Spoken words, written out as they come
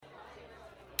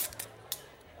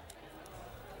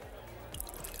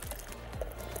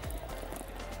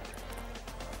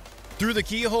Through the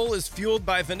Keyhole is fueled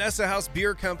by Vanessa House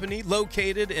Beer Company,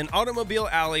 located in Automobile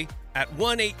Alley at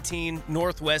 118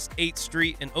 Northwest 8th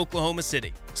Street in Oklahoma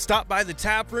City. Stop by the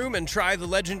tap room and try the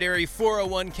legendary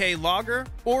 401k lager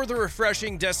or the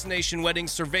refreshing Destination Wedding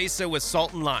Cerveza with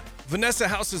salt and lime. Vanessa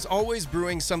House is always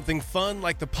brewing something fun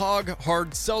like the Pog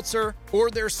Hard Seltzer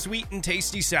or their sweet and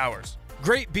tasty sours.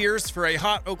 Great beers for a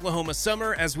hot Oklahoma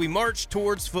summer as we march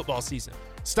towards football season.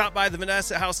 Stop by the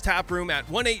Vanessa House Tap Room at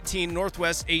 118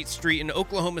 Northwest 8th Street in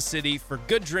Oklahoma City for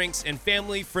good drinks and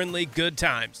family-friendly good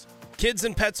times. Kids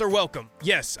and pets are welcome.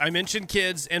 Yes, I mentioned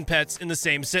kids and pets in the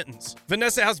same sentence.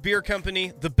 Vanessa House Beer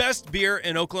Company, the best beer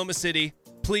in Oklahoma City.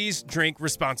 Please drink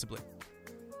responsibly.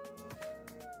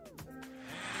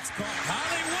 It's called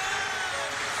Hollywood.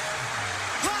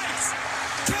 Lights,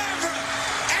 camera,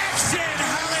 action.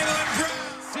 Hollywood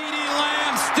Brown. CeeDee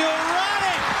Lamb still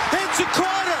running. Into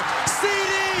corner.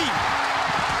 CeeDee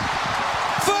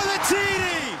for the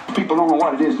TD. People don't know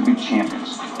what it is to be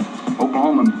champions.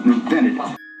 Oklahoma invented it.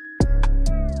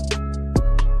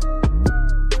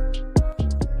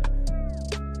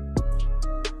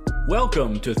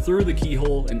 Welcome to Through the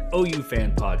Keyhole, an OU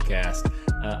fan podcast.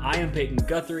 I am Peyton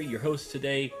Guthrie, your host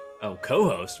today,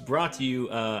 co-host, brought to you,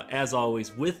 as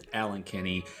always, with Alan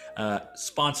Kenny.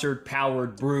 Sponsored,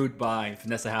 powered, brewed by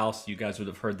Vanessa House. You guys would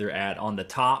have heard their ad on the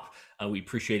top. We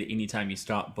appreciate it anytime you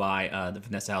stop by the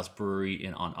Vanessa House Brewery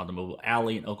on Automobile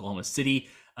Alley in Oklahoma City.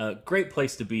 Great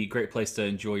place to be, great place to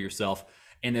enjoy yourself.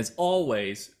 And as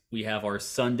always, we have our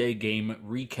Sunday game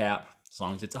recap, as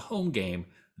long as it's a home game,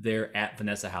 there at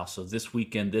Vanessa House. So this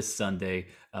weekend, this Sunday,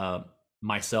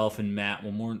 myself and Matt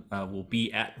will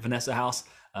be at Vanessa House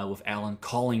with Alan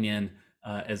calling in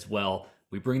as well.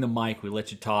 We bring the mic, we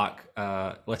let you talk,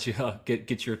 let you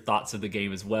get your thoughts of the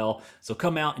game as well. So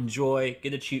come out, enjoy,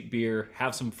 get a cheap beer,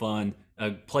 have some fun,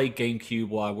 play GameCube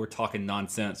while we're talking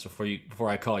nonsense before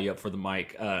I call you up for the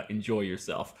mic. Enjoy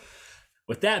yourself.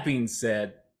 With that being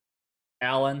said,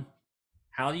 Alan,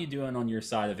 how are you doing on your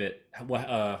side of it?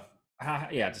 How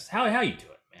you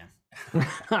doing, man?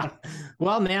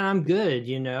 Well, man, I'm good.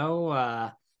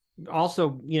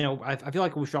 Also, I feel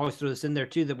like we should always throw this in there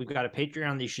too, that we've got a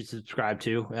Patreon that you should subscribe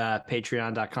to,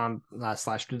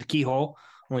 patreon.com/throughthekeyhole,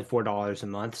 only $4 a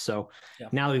month. So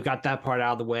Now that we've got that part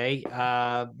out of the way,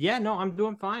 I'm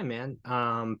doing fine, man.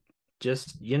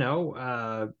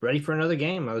 Ready for another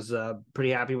game. I was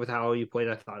pretty happy with how you played,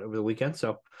 I thought, over the weekend.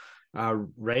 So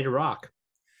ready to rock.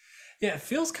 Yeah, it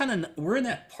feels we're in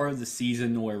that part of the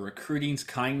season where recruiting's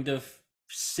kind of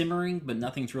simmering, but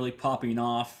nothing's really popping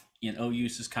off.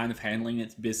 OU's is kind of handling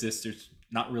its business. There's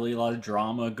not really a lot of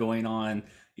drama going on.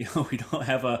 We don't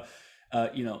have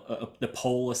the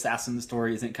pole assassin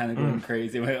story isn't kind of going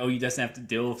crazy. OU doesn't have to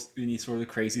deal with any sort of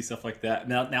crazy stuff like that.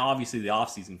 Now obviously the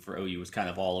offseason for OU was kind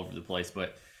of all over the place,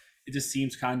 but it just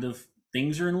seems kind of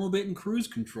things are in a little bit in cruise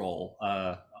control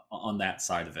on that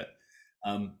side of it.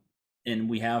 And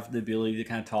we have the ability to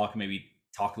kind of talk a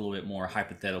little bit more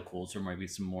hypotheticals or maybe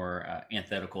some more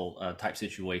antithetical type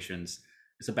situations.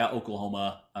 It's about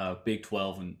Oklahoma, Big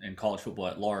 12, and college football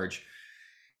at large.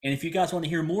 And if you guys want to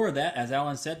hear more of that, as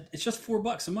Alan said, it's just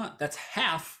 $4 a month. That's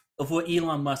half of what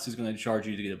Elon Musk is going to charge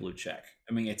you to get a blue check.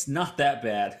 I mean, it's not that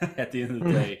bad at the end of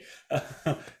the day.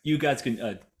 You guys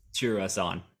can cheer us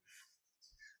on.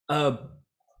 A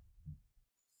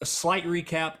slight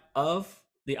recap of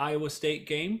the Iowa State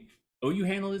game. OU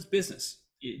handled its business.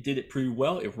 It did it pretty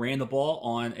well. It ran the ball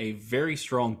on a very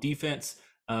strong defense.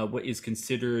 What is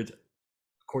considered,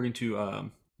 according to, let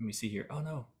me see here.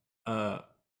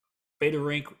 Beta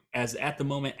rank as at the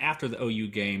moment after the OU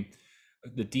game,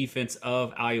 the defense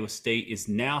of Iowa State is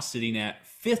now sitting at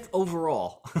 5th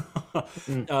overall.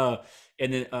 And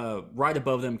then right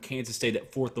above them, Kansas State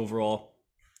at 4th overall.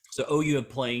 So OU are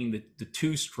playing the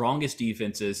two strongest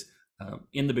defenses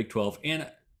in the Big 12 and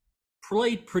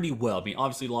played pretty well. I mean,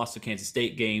 obviously lost the Kansas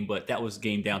State game, but that was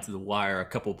game down to the wire. A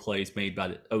couple of plays made by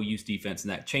the OU's defense,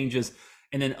 and that changes.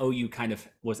 And then OU kind of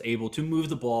was able to move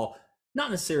the ball,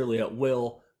 not necessarily at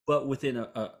will, but within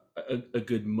a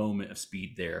good moment of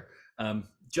speed there.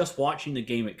 Just watching the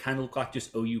game, it kind of looked like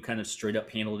just OU kind of straight up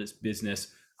handled its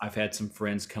business. I've had some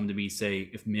friends come to me say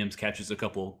if Mims catches a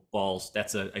couple balls,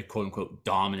 that's a quote unquote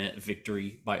dominant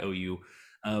victory by OU.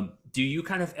 Do you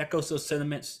kind of echo those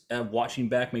sentiments watching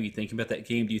back, maybe thinking about that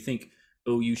game? Do you think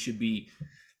OU should be,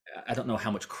 I don't know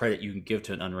how much credit you can give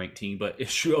to an unranked team, but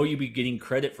should OU be getting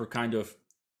credit for kind of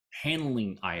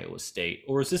handling Iowa State?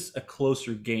 Or is this a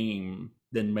closer game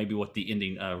than maybe what the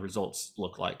ending results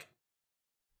look like?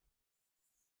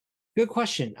 Good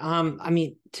question.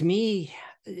 To me,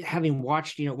 having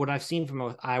watched, what I've seen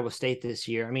from Iowa State this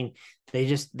year, I mean, they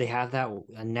have that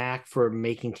a knack for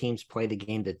making teams play the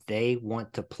game that they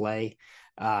want to play.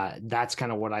 That's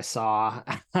kind of what I saw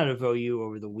out of OU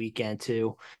over the weekend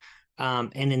too.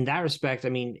 And in that respect, I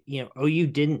mean, OU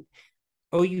didn't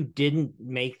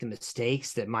make the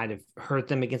mistakes that might have hurt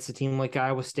them against a team like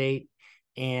Iowa State,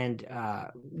 and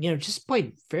just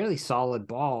played fairly solid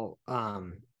ball.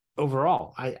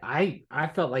 Overall,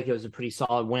 I felt like it was a pretty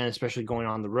solid win, especially going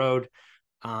on the road.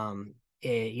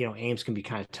 Ames can be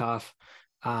kind of tough.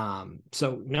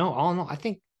 So no, all in all, I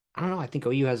don't know. I think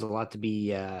OU has a lot to be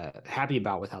happy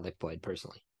about with how they played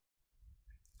personally.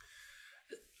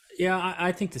 Yeah,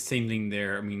 I think the same thing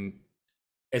there. I mean,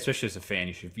 especially as a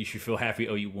fan, you should feel happy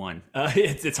OU won.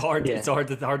 It's hard. Yeah. It's hard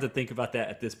to think about that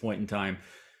at this point in time.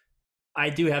 I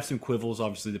do have some quibbles.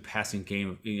 Obviously, the passing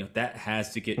game, that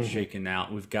has to get shaken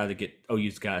out. We've got to get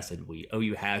OU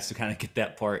has to kind of get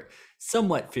that part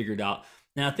somewhat figured out.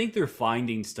 Now, I think they're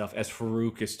finding stuff as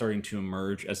Farooq is starting to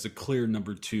emerge as the clear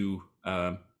number 2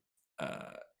 in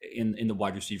the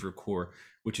wide receiver core,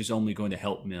 which is only going to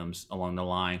help Mims along the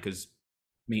line. Because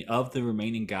of the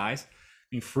remaining guys,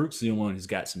 Farooq's the only one who's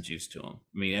got some juice to him.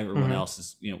 Everyone else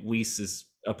is, Weiss is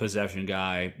a possession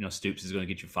guy. Stoops is going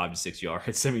to get you 5 to 6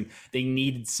 yards. They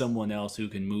needed someone else who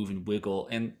can move and wiggle,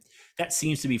 and that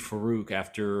seems to be Farooq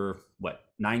after what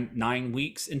 9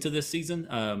 weeks into this season.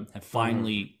 Have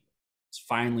finally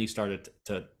started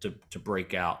to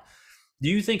break out. Do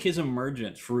you think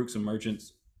Farooq's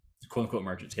emergence, quote unquote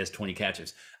emergence, he has 20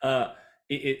 catches?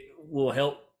 It will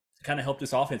help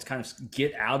this offense kind of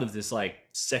get out of this like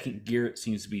second gear it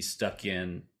seems to be stuck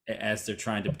in, as they're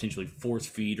trying to potentially force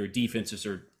feed, or defenses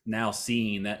are now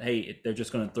seeing that, hey, they're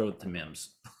just going to throw it to Mims.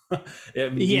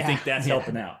 Do you think that's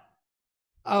helping out?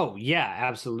 Oh yeah,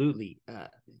 absolutely.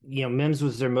 Mims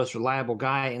was their most reliable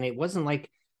guy, and it wasn't like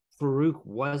Farooq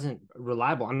wasn't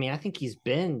reliable. I think he's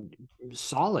been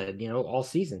solid, all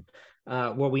season.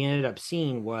 What we ended up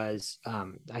seeing was,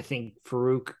 I think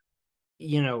Farooq,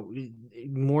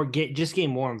 getting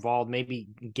more involved, maybe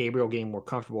Gabriel getting more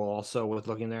comfortable also with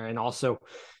looking there, and also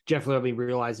Jeff Lurie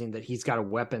realizing that he's got a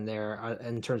weapon there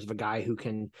in terms of a guy who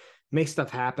can make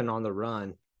stuff happen on the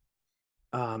run.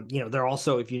 They're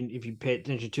also, if you pay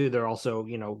attention to, they're also,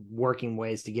 working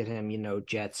ways to get him,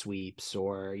 jet sweeps,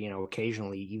 or,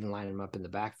 occasionally even line him up in the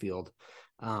backfield.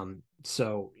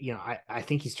 So, I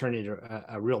think he's turned into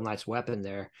a real nice weapon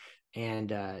there.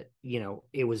 And,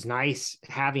 it was nice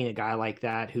having a guy like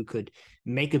that who could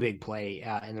make a big play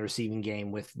in the receiving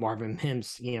game, with Marvin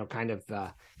Mims, kind of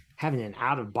having an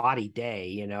out of body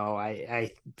day.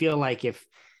 I feel like if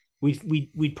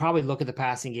we'd probably look at the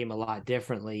passing game a lot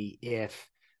differently if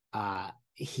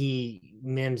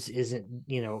Mims isn't,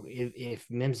 if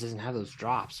Mims doesn't have those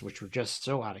drops, which were just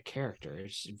so out of character.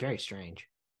 It's very strange.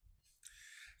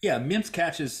 Yeah, Mims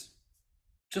catches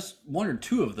just 1 or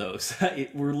 2 of those.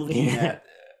 We're looking at,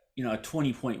 a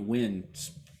 20-point win,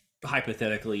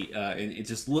 hypothetically, and it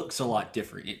just looks a lot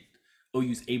different.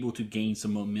 OU's able to gain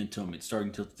some momentum.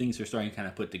 Things are starting to kind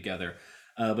of put together.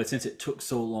 But since it took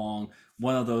so long,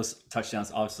 one of those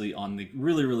touchdowns, obviously, on the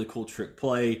really, really cool trick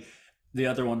play. The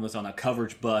other one was on a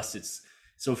coverage bust.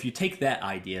 So if you take that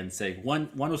idea and say one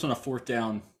was on a 4th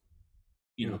down,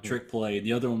 trick play.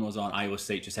 The other one was on Iowa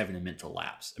State just having a mental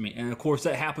lapse. And of course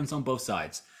that happens on both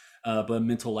sides, but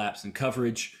mental lapse in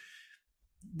coverage.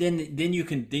 Then you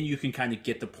can kind of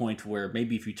get the point where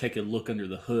maybe if you take a look under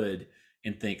the hood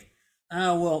and think,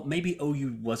 well, maybe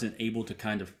OU wasn't able to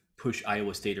kind of push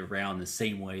Iowa State around the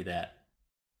same way that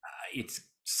it's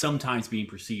sometimes being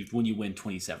perceived when you win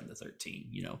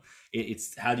 27-13.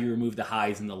 It's how do you remove the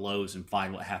highs and the lows and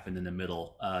find what happened in the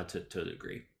middle to a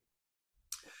degree.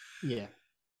 Yeah.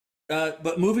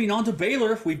 But moving on to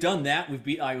Baylor, we've done that. We've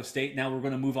beat Iowa State. Now we're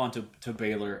going to move on to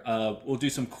Baylor. We'll do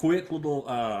some quick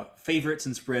little favorites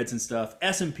and spreads and stuff.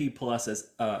 S&P Plus,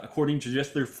 as according to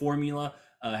just their formula,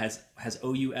 has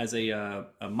OU as a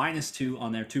 -2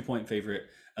 on their 2-point favorite.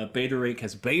 Beta Rake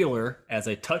has Baylor as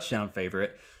a touchdown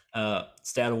favorite.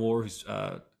 Stat Award, who's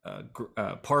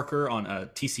Parker on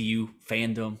TCU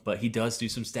fandom, but he does do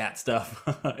some stat stuff,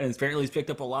 and apparently he's picked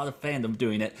up a lot of fandom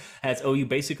doing it. Has OU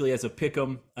basically as a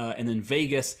pick'em, and then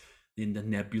Vegas, in the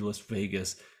nebulous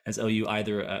Vegas, has OU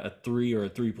either a 3 or a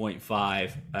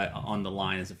 3.5 on the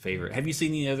line as a favorite. Have you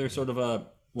seen any other sort of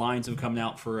lines have come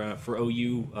out for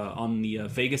OU on the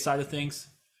Vegas side of things?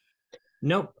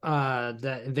 Nope.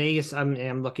 The Vegas,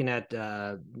 I'm looking at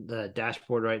the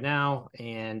dashboard right now,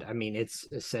 and it's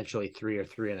essentially 3 or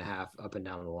 3.5 up and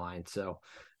down the line. So,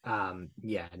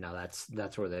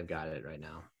 that's where they've got it right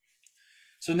now.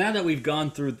 So now that we've gone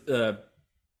through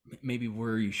maybe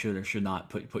where you should or should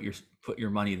not put put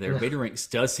your money there. Beta Ranks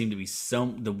does seem to be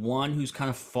the one who's kind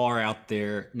of far out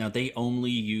there. Now they only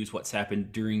use what's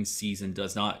happened during season,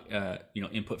 does not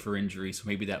input for injury, so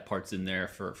maybe that part's in there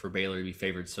for Baylor to be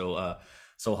favored so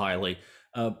highly.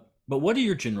 But what are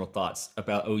your general thoughts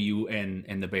about OU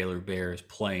and the Baylor Bears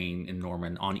playing in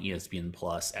Norman on ESPN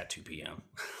Plus at 2 p.m.?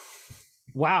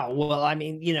 Wow. Well, I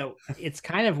mean, it's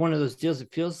kind of one of those deals.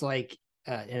 It feels like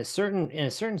in a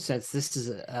certain sense, this is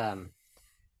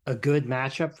a good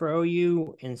matchup for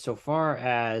OU insofar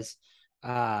as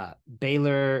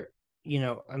Baylor,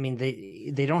 I mean,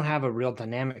 they don't have a real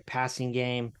dynamic passing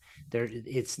game.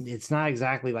 It's not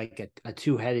exactly like a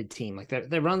two-headed team. Like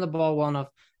they run the ball well enough,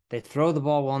 they throw the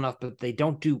ball well enough, but they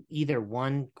don't do either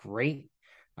one great.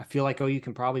 I feel like OU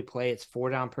can probably play its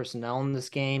 4-down personnel in this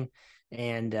game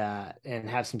and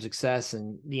have some success.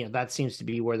 And, that seems to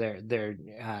be where they're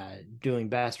doing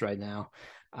best right now.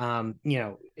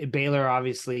 Baylor,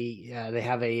 obviously, they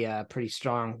have a pretty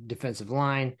strong defensive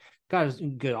line, got a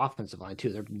good offensive line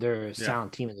too. They're a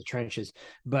sound team in the trenches,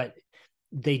 but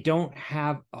they don't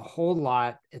have a whole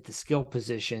lot at the skill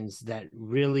positions that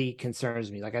really concerns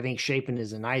me. Like I think Shapen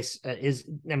is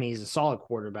he's a solid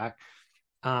quarterback.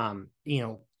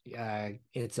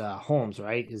 It's Holmes,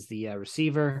 right? Is the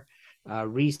receiver.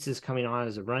 Reese is coming on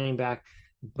as a running back.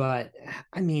 But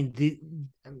I mean,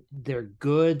 they're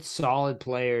good, solid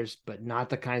players, but not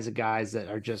the kinds of guys that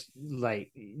are just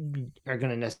like are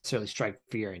going to necessarily strike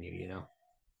fear in you.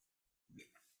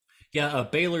 Yeah,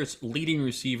 Baylor's leading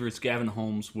receivers, Gavin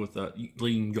Holmes with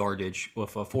leading yardage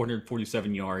with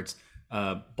 447 yards.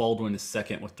 Baldwin is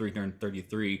second with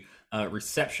 333.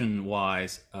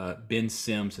 Reception-wise, Ben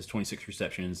Sims has 26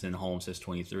 receptions and Holmes has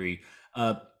 23.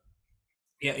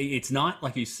 Yeah, it's not,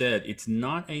 like you said, it's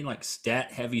not a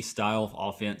stat-heavy style of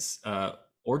offense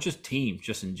or just team,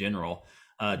 just in general.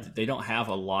 They don't have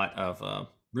a lot of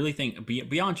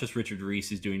beyond just Richard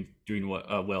Reese is doing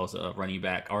well as a running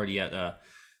back, already at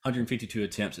 152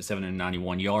 attempts at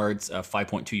 791 yards,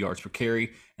 5.2 yards per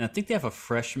carry. And I think they have a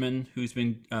freshman who's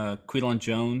been Quilon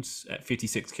Jones at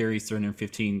 56 carries,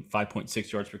 315,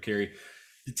 5.6 yards per carry.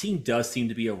 The team does seem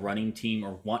to be a running team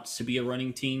or wants to be a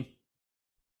running team.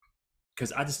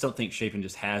 Because I just don't think Shapen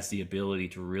just has the ability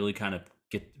to really kind of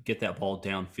get that ball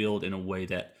downfield in a way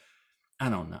that, I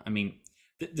don't know. I mean,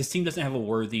 this team doesn't have a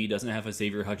Worthy, doesn't have a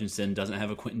Xavier Hutchinson, doesn't have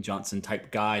a Quentin Johnson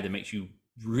type guy that makes you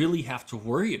really have to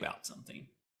worry about something.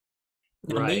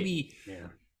 Right.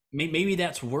 Maybe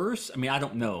that's worse. I mean, I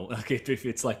don't know. Like if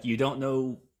it's like you don't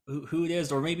know who it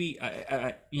is, or maybe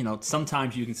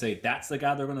sometimes you can say that's the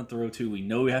guy they're going to throw to. We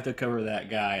know we have to cover that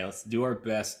guy. Let's do our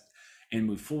best and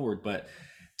move forward. But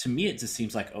to me, it just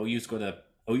seems like OU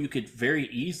could very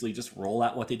easily just roll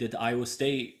out what they did to Iowa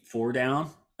State, 4 down.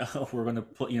 We're going to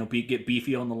put get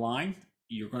beefy on the line.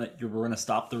 We're going to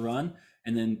stop the run,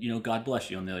 and then God bless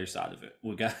you on the other side of it.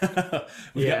 We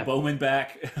got Bowman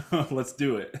back. Let's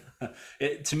do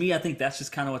it. To me, I think that's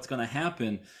just kind of what's going to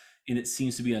happen, and it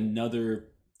seems to be another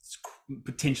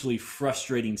potentially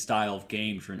frustrating style of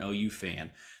game for an OU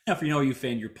fan. Now, for an OU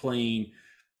fan, you're playing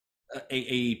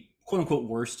a quote-unquote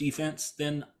worse defense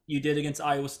than you did against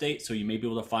Iowa State, so you may be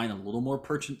able to find a little more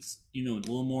purchase, a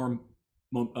little more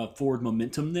forward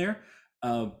momentum there.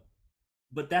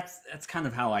 But that's kind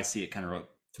of how I see it. Kind of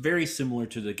very similar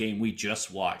to the game we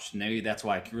just watched. Maybe that's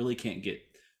why I really can't get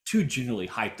too generally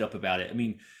hyped up about it. I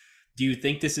mean, do you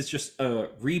think this is just a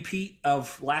repeat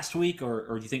of last week,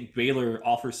 or do you think Baylor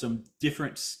offers some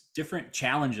different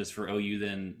challenges for OU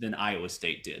than Iowa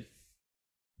State did?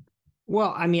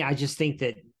 Well, I mean, I just think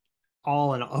that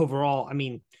all and overall, I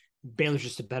mean, Baylor's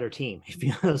just a better team. It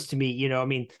feels to me, I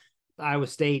mean, Iowa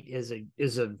State is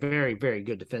a very, very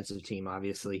good defensive team,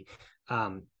 obviously.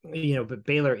 But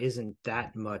Baylor isn't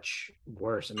that much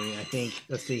worse. I mean, I think,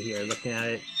 let's see here, looking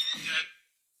at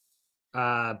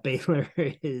it, Baylor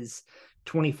is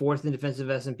 24th in defensive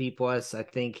S&P plus. I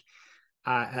think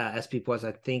SP plus.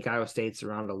 I think Iowa State's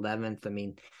around 11th. I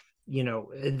mean,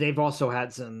 they've also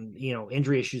had some,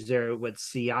 injury issues there with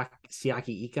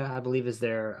Siaki Ika, I believe, is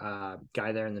their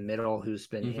guy there in the middle who's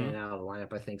been in and out of the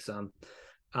lineup, I think some.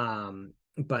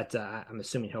 But I'm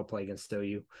assuming he'll play against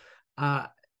OU.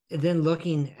 Then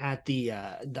looking at the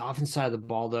offense side of the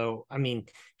ball, though, I mean,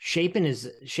 Shapen is,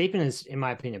 in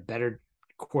my opinion, a better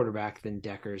quarterback than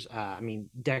Deckers. I mean,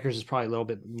 Deckers is probably a little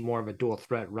bit more of a dual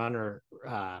threat runner,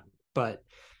 but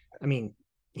I mean,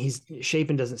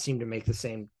 Shapen doesn't seem to make the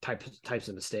same types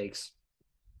of mistakes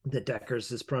that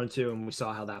Deckers is prone to, and we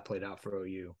saw how that played out for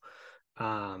OU.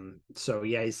 So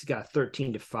yeah, he's got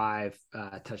 13-5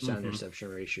 touchdown interception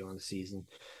ratio on the season.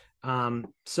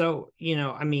 So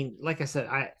I mean, like I said,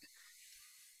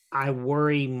 I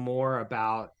worry more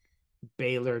about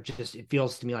Baylor just, it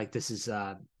feels to me like this is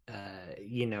kind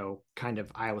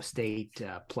of Iowa State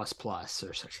plus plus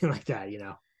or something like that,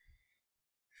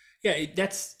 Yeah,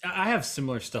 that's I have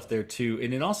similar stuff there too,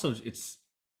 and it also it's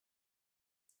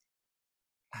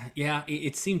yeah,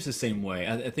 it seems the same way.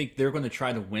 I think they're going to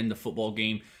try to win the football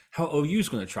game. How OU's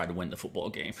going to try to win the football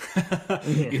game?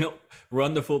 Yeah.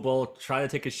 Run the football, try to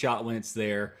take a shot when it's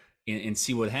there, and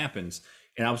see what happens.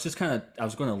 And I was just I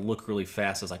was going to look really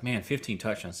fast. I was like, man, 15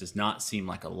 touchdowns does not seem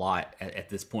like a lot at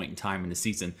this point in time in the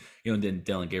season. And then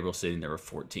Dylan Gabriel sitting there with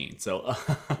 14. So,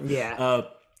 Yeah.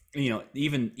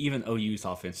 even OU's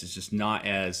offense is just not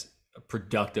as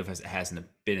productive as it has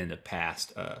been in the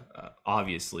past.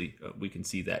 Obviously, we can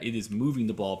see that it is moving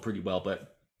the ball pretty well,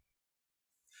 but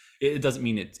it doesn't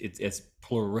mean it's as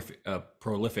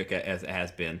prolific as it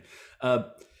has been.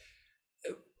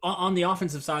 On the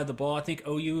offensive side of the ball, I think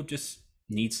OU just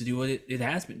needs to do what it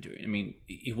has been doing. I mean,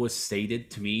 it was stated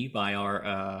to me by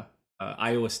our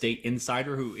Iowa State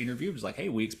insider who interviewed, was like, hey,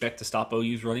 we expect to stop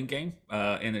OU's running game,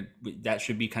 and that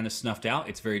should be kind of snuffed out.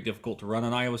 It's very difficult to run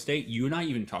on Iowa State. You and I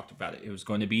even talked about it. It was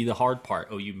going to be the hard part.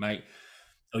 I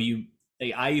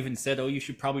even said OU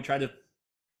should probably try to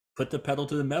put the pedal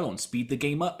to the metal and speed the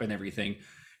game up and everything.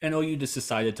 And OU just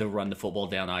decided to run the football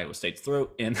down Iowa State's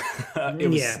throat. And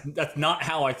that's not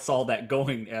how I saw that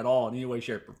going at all in any way,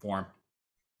 shape, or form.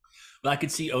 But I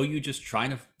could see OU just trying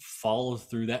to follow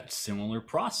through that similar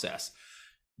process.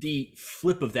 The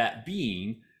flip of that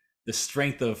being the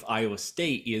strength of Iowa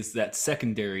State is that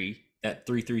secondary, that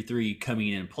 3-3-3 coming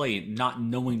in and play, not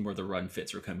knowing where the run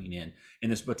fits are coming in.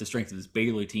 But the strength of this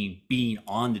Baylor team being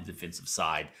on the defensive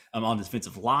side, on the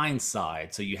defensive line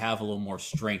side. So you have a little more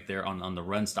strength there on the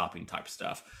run stopping type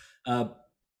stuff.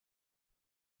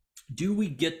 Do we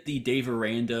get the Dave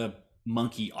Aranda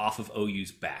monkey off of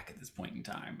OU's back at this point in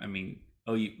time? I mean,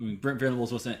 Brent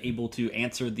Venables wasn't able to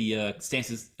answer the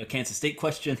Kansas State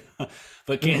question,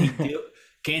 but can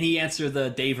he answer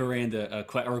the Dave Aranda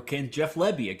or can Jeff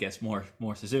Lebby, I guess more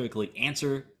specifically,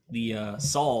 answer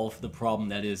solve the problem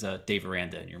that is Dave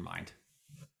Aranda in your mind?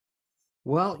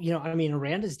 Well,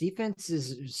 Aranda's defense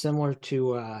is similar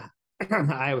to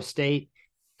Iowa State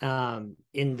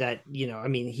in that,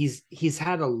 he's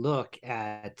had a look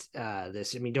at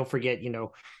this. I mean, don't forget,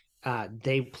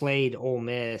 they played Ole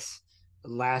Miss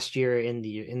last year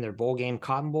in their bowl game,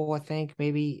 Cotton Bowl, I think,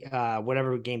 maybe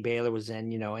whatever game Baylor was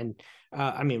in,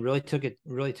 and really took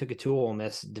it to Ole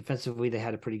Miss. Defensively, they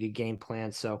had a pretty good game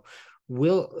plan. So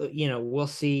we'll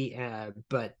see.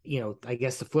 But I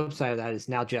guess the flip side of that is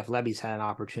now Jeff Lebby's had an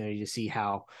opportunity to see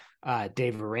how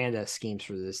Dave Aranda schemes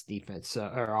for this defense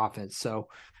or offense. So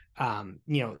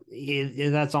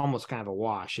that's almost kind of a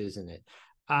wash, isn't it?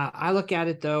 I look at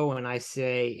it though, and I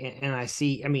say, and I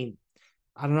see, I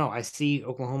don't know. I see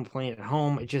Oklahoma playing at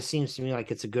home. It just seems to me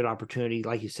like it's a good opportunity,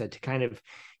 like you said, to kind of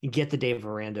get the Dave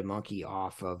Aranda monkey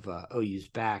off of OU's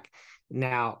back.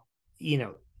 Now,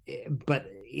 but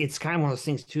it's kind of one of those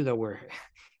things too, though, where,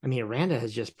 Aranda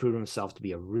has just proven himself to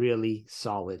be a really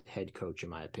solid head coach, in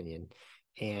my opinion.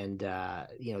 And,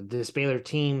 this Baylor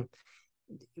team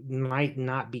might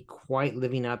not be quite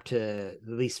living up to at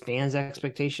least fans'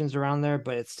 expectations around there,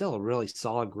 but it's still a really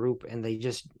solid group. And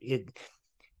it's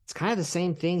kind of the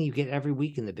same thing you get every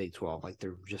week in the Big 12. Like,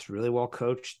 they're just really well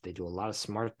coached. They do a lot of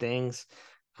smart things.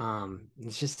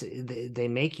 It's just, they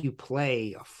make you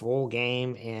play a full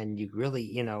game, and you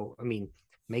really,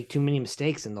 make too many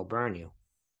mistakes and they'll burn you.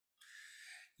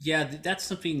 Yeah, that's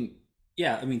something.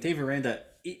 Yeah, Dave Aranda,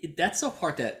 that's the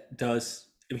part that does.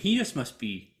 He just must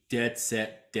be dead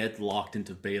set, dead locked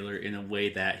into Baylor in a way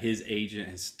that his agent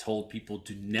has told people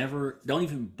to don't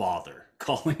even bother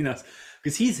calling us,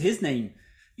 because his name.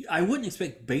 I wouldn't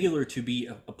expect Baylor to be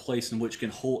a place in which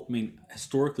can hold.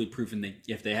 Historically proven that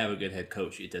if they have a good head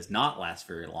coach, it does not last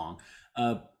very long,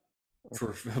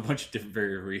 for a bunch of different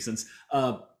various reasons.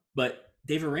 But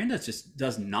Dave Aranda just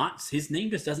does not. His name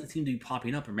just doesn't seem to be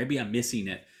popping up, or maybe I'm missing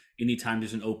it. Anytime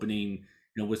there's an opening,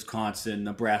 Wisconsin,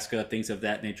 Nebraska, things of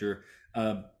that nature.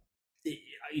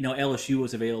 LSU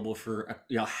was available for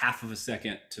half of a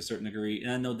second to a certain degree,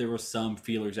 and I know there were some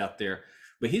feelers out there.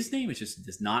 But his name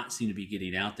does not seem to be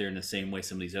getting out there in the same way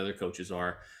some of these other coaches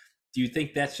are. Do you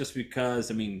think that's just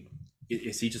because,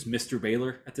 is he just Mr.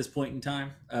 Baylor at this point in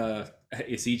time?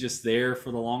 Is he just there for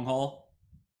the long haul?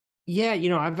 Yeah,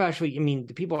 I've actually,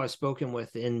 the people I've spoken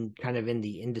with in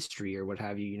the industry or what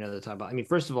have you, they talk about,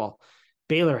 first of all,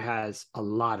 Baylor has a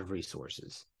lot of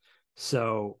resources.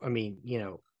 So,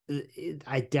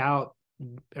 I doubt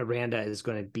Aranda is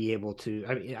going to be able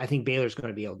to, I think Baylor's going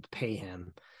to be able to pay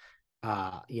him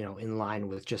in line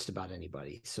with just about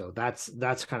anybody. So that's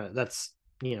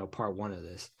part one of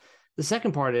this. The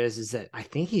second part is that I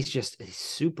think he's just a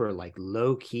super like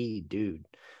low key dude.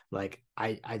 Like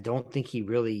I don't think he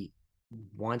really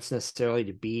wants necessarily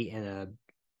to be in a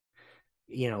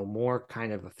more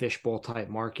kind of a fishbowl type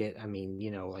market. I mean,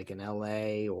 like in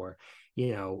LA or,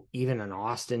 even in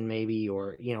Austin maybe,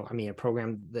 or, I mean, a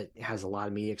program that has a lot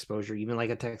of media exposure, even like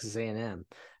a Texas A&M.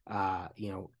 I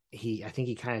think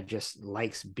he kind of just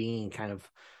likes being kind of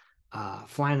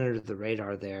flying under the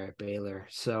radar there at Baylor.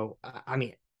 So, I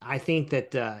mean, I think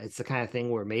that it's the kind of thing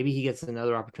where maybe he gets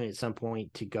another opportunity at some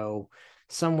point to go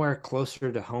somewhere closer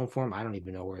to home for him. I don't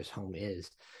even know where his home is,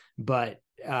 but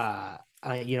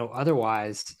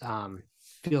otherwise,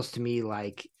 feels to me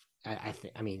like I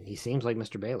mean, he seems like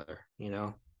Mr. Baylor,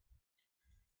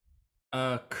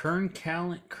 Kern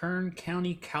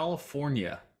County,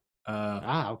 California.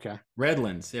 Okay.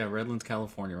 Redlands,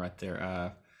 California, right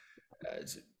there.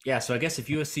 Yeah, so I guess if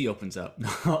USC opens up,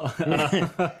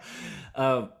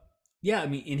 yeah, I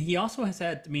mean, and he also has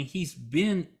had. I mean, he's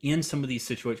been in some of these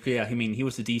situations. Yeah, I mean, he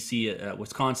was the DC at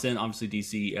Wisconsin, obviously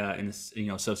DC,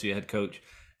 and associate head coach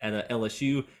at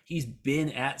LSU. He's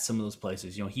been at some of those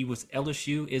places. He was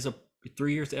LSU is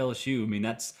 3 years to LSU. I mean,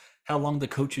 that's how long the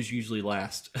coaches usually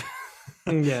last.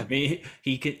 Yeah, I mean,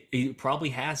 he probably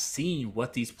has seen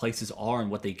what these places are and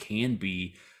what they can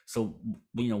be. So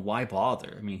why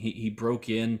bother? I mean, he broke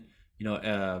in.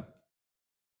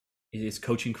 His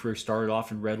coaching career started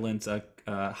off in Redlands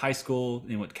high school,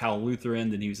 and went to Cal Lutheran.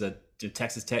 Then he was at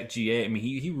Texas Tech GA. I mean,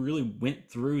 he really went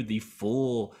through the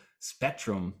full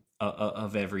spectrum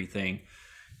of everything,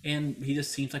 and he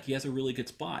just seems like he has a really good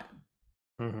spot.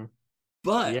 Mm-hmm.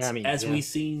 But as we've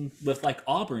seen with like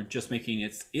Auburn just making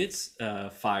its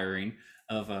firing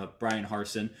of Brian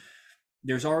Harsin,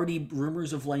 there's already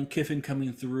rumors of Lane Kiffin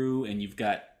coming through, and you've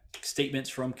got statements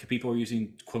from people are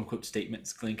using quote unquote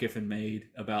statements Lane Kiffin made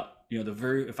about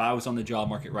if I was on the job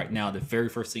market right now, the very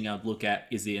first thing I'd look at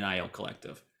is the NIL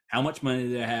collective. How much money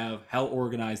do they have? How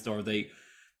organized are they?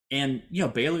 And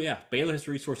Baylor has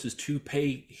resources to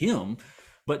pay him,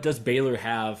 but does Baylor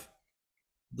have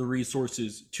the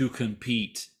resources to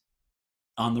compete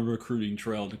on the recruiting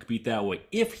trail, to compete that way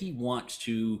if he wants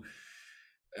to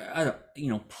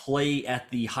play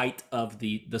at the height of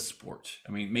the sport?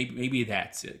 I mean, maybe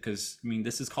that's it, because I mean,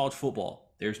 this is college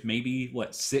football. There's maybe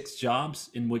 6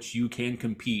 jobs in which you can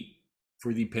compete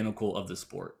for the pinnacle of the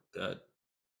sport,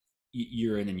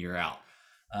 year in and year out.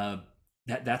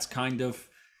 That's kind of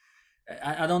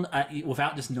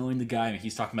without just knowing the guy. I mean,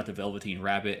 he's talking about the Velveteen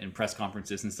Rabbit and press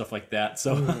conferences and stuff like that.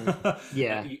 So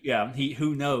yeah,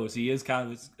 who knows? He is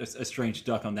kind of a strange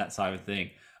duck on that side of the thing.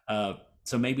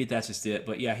 So maybe that's just it.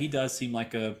 But yeah, he does seem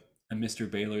like a Mr.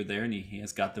 Baylor there, and he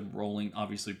has got them rolling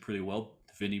obviously pretty well,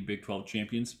 defending Big 12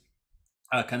 champions.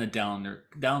 Kind of down their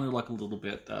luck a little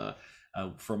bit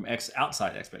from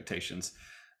outside expectations.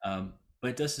 But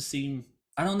it does seem,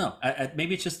 I don't know.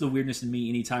 Maybe it's just the weirdness in me.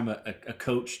 Anytime a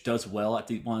coach does well at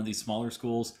one of these smaller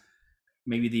schools,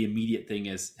 maybe the immediate thing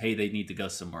is, hey, they need to go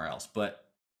somewhere else. But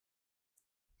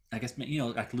I guess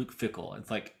like Luke Fickell, it's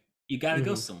like, you got to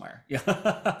go somewhere.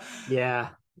 Yeah.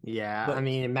 But, I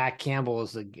mean, Matt Campbell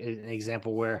is an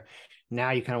example where now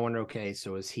you kind of wonder, okay,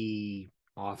 so is he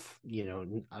off,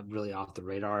 really off the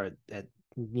radar at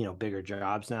bigger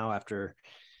jobs now after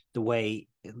the way,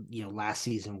 last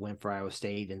season went for Iowa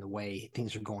State and the way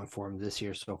things are going for him this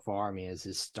year so far? I mean, is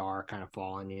his star kind of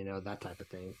fallen, that type of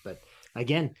thing. But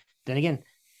then again,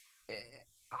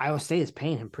 Iowa State is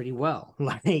paying him pretty well.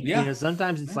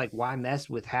 Sometimes it's like, why mess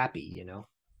with Happy,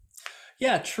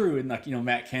 Yeah, true. And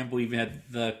Matt Campbell even had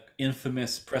the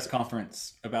infamous press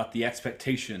conference about the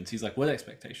expectations. He's like, what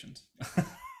expectations?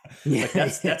 Like,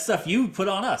 that's stuff you put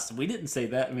on us. We didn't say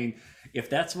that. I mean, if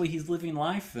that's the way he's living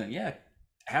life, then yeah,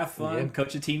 have fun,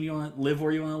 coach a team you want to live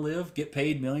where you want to live, get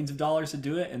paid millions of dollars to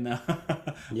do it. And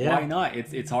why not?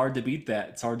 It's hard to beat that.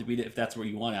 It's hard to beat it if that's what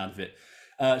you want out of it.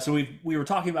 So we were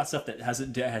talking about stuff that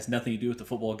has nothing to do with the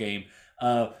football game.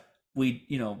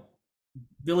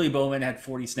 Billy Bowman had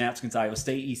 40 snaps against Iowa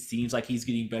State. He seems like he's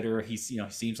getting better. He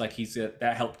seems like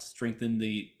that helped strengthen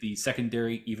the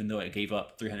secondary, even though it gave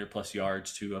up 300 plus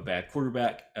yards to a bad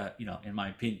quarterback. In my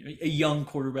opinion, a young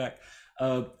quarterback.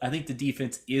 I think the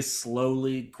defense is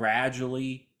slowly,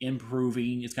 gradually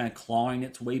improving. It's kind of clawing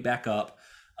its way back up.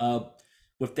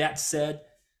 With that said,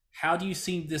 how do you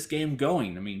see this game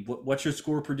going? I mean, what's your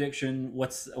score prediction?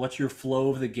 What's your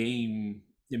flow of the game?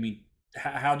 I mean,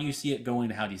 how do you see it going?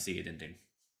 How do you see it ending?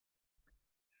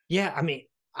 Yeah, I mean,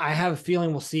 I have a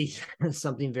feeling we'll see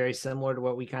something very similar to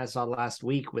what we kind of saw last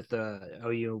week with the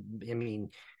OU. I mean,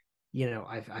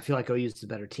 I feel like OU is the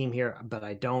better team here, but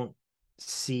I don't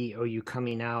see OU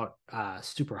coming out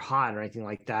super hot or anything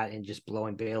like that and just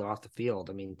blowing Baylor off the field.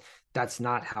 I mean, that's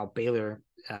not how Baylor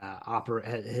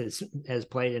has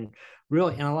played, and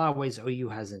really in a lot of ways OU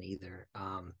hasn't either.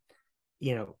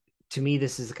 To me,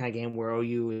 this is the kind of game where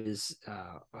OU is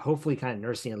hopefully kind of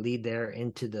nursing a lead there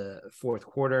into the fourth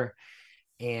quarter,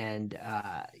 and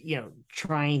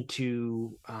trying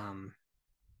to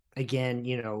again,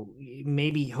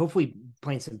 maybe hopefully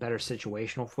playing some better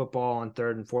situational football on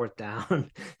third and fourth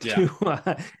down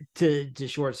to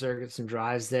short circuit some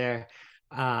drives there.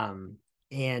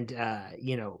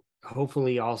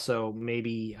 Hopefully also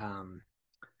maybe,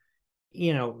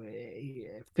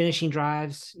 finishing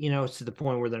drives, to the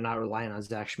point where they're not relying on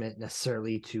Zach Schmidt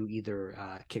necessarily to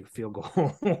either kick a field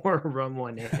goal or run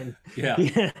one in.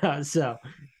 Yeah. So,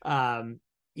 to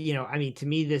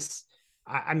me,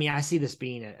 I see this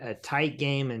being a tight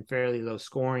game and fairly low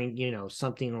scoring,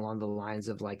 something along the lines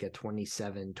of like a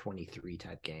 27-23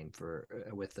 type game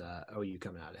with OU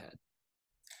coming out ahead.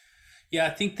 Yeah,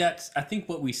 I think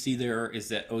what we see there is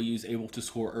that OU is able to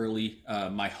score early.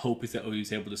 My hope is that OU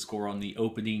is able to score on the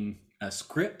opening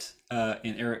script,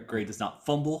 and Eric Gray does not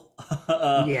fumble.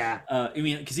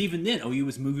 Because even then OU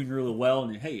was moving really well,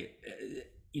 and hey,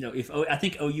 I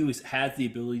think OU has the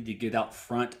ability to get out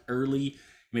front early,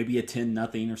 maybe a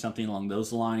 10-0 or something along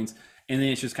those lines, and then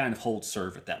it's just kind of hold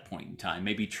serve at that point in time.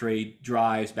 Maybe trade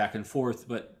drives back and forth,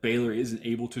 but Baylor isn't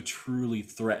able to truly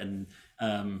threaten.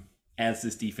 As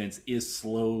this defense is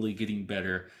slowly getting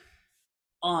better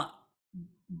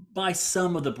by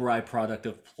some of the byproduct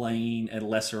of playing a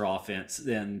lesser offense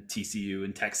than TCU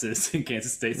and Texas and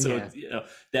Kansas State. So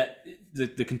that the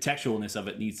contextualness of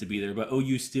it needs to be there, but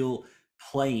OU still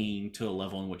playing to a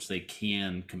level in which they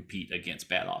can compete against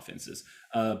bad offenses.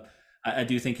 I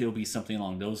do think it'll be something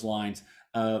along those lines.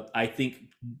 I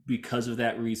think because of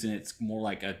that reason, it's more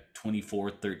like a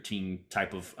 24-13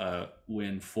 type of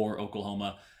win for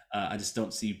Oklahoma. I just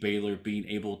don't see Baylor being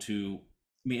able to,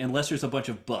 unless there's a bunch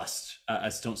of busts, I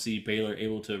just don't see Baylor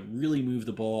able to really move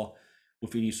the ball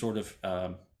with any sort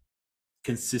of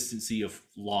consistency of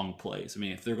long plays.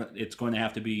 It's going to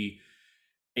have to be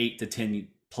 8 to 10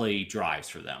 play drives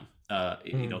for them.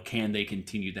 Can they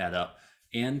continue that up?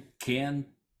 And can,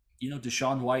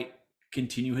 Deshaun White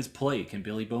continue his play? Can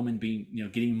Billy Bowman be,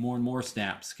 getting more and more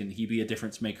snaps? Can he be a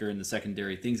difference maker in the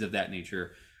secondary? Things of that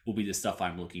nature will be the stuff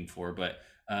I'm looking for. But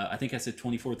I think I said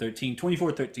 24-13.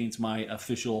 24-13 is my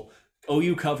official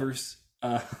OU covers.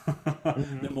 Gets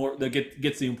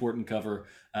the important cover,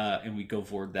 and we go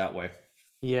forward that way.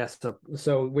 Yes.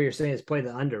 So what you're saying is play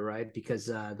the under, right? Because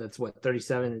that's what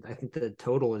 37. I think the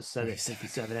total is set at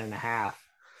 57.5.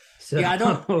 So I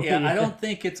don't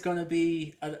think it's going to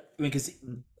be. Because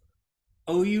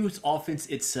OU's offense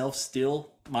itself,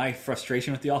 still, my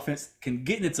frustration with the offense can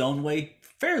get in its own way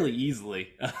fairly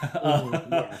easily.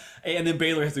 And then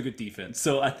Baylor has a good defense.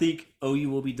 So I think OU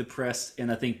will be depressed,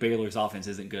 and I think Baylor's offense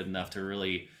isn't good enough to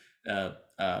really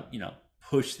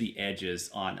push the edges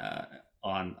on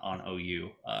OU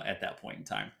at that point in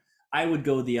time. I would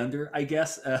go the under, I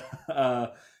guess.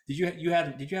 Did you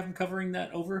have them covering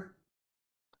that over?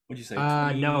 What'd you say?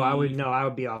 No, I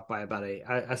would be off by about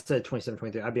I said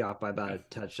 27-23. I'd be off by about a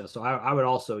touchdown. So I would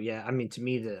also, to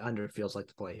me, the under feels like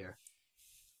the play here.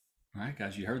 All right,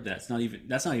 guys, you heard that.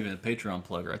 That's not even a Patreon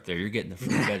plug right there. You're getting the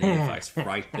free betting advice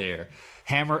right there.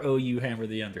 Hammer OU, hammer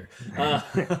the under.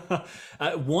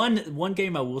 One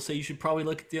game I will say you should probably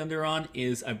look at the under on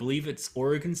is, I believe it's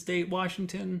Oregon State,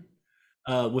 Washington,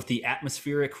 with the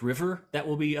atmospheric river. That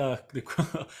will be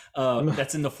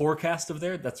that's in the forecast of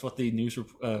there. That's what the news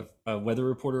weather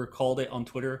reporter called it on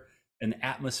Twitter. An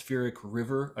atmospheric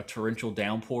river, a torrential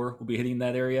downpour will be hitting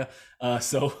that area.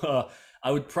 I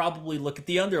would probably look at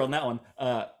the under on that one,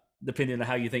 depending on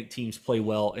how you think teams play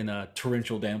well in a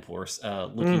torrential downpours.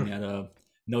 Looking at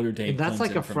Notre Dame. That's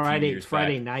like a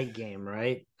Friday night game,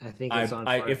 right? I think it's on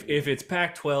Friday. If it's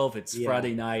Pac-12, it's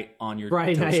Friday night on your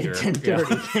Friday toaster. Night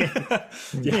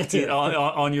at 10:30.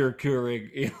 On your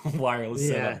Keurig wireless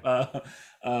setup.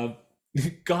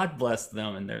 God bless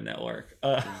them and their network.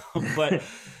 But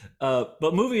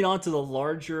moving on to the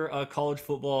larger college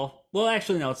football. Well,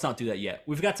 actually, no, let's not do that yet.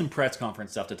 We've got some press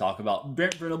conference stuff to talk about.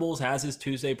 Brent Venables has his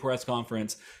Tuesday press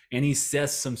conference, and he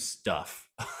says some stuff.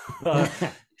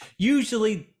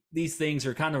 Usually, these things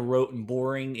are kind of rote and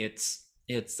boring. It's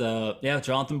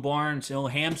Jonathan Barnes,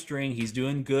 hamstring. He's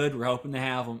doing good. We're hoping to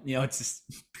have him. It's just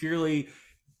purely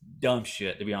dumb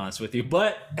shit, to be honest with you.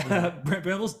 But Brent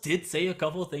Venables did say a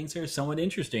couple of things that are somewhat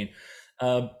interesting.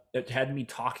 It had me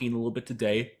talking a little bit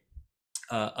today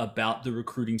about the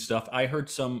recruiting stuff. I heard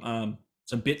some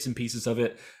bits and pieces of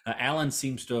it. Alan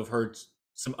seems to have heard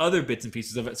some other bits and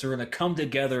pieces of it. So we're going to come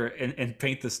together and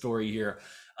paint the story here.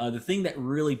 The thing that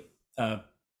really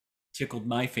tickled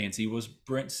my fancy was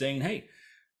Brent saying, hey,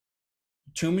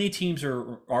 too many teams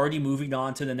are already moving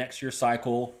on to the next year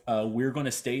cycle. We're going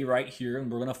to stay right here,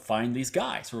 and we're going to find these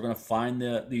guys. We're going to find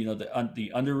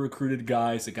the under recruited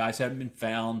guys, the guys who haven't been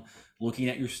found. Looking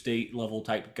at your state level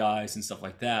type guys and stuff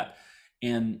like that.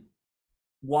 And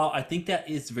while I think that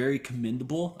is very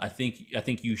commendable, I think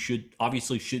you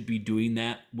should be doing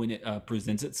that when it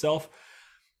presents itself.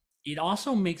 It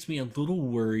also makes me a little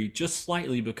worried, just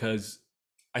slightly, because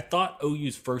I thought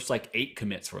OU's first 8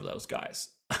 commits were those guys.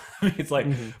 It's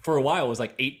like for a while it was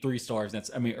 8 3-stars. That's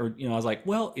I was like,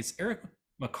 well, it's Eric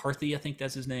McCarthy, I think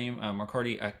that's his name,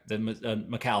 McCarty, the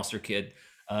McAllister kid.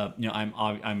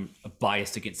 I'm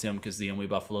biased against him because the only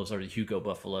Buffaloes are the Hugo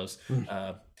Buffaloes.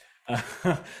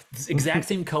 Exact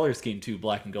same color scheme too,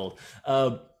 black and gold.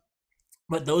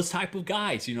 But those type of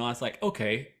guys, I was like,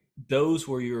 okay, those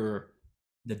were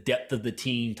the depth of the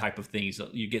team type of things.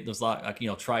 You get those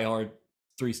try hard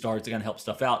 3-stars to kind of help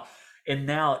stuff out. And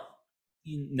now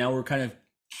we're kind of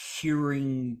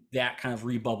hearing that kind of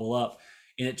rebubble up,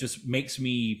 and it just makes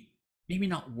me maybe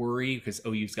not worry because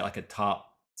OU's got a top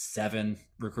 7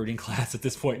 recruiting class at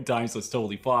this point in time, so it's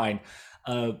totally fine.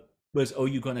 But is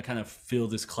OU going to kind of fill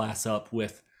this class up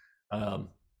with, I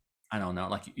don't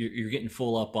know, you're getting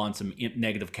full up on some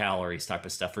negative calories type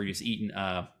of stuff, or you're just eating,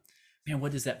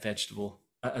 what is that vegetable?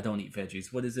 I don't eat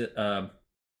veggies. What is it?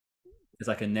 It's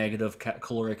a negative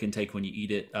caloric intake when you eat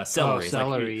it. Celery.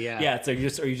 Celery, yeah. Yeah, so you're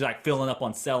just filling up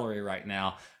on celery right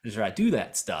now. Just try to do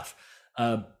that stuff.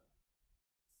 I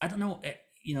don't know.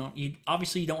 You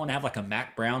obviously you don't want to have a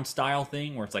Mac Brown style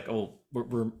thing where it's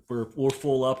we're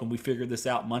full up and we figured this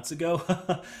out months ago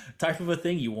type of a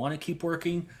thing. You want to keep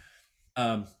working,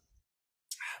 but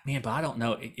I don't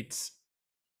know.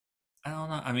 I don't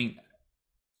know. I mean,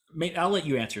 I'll let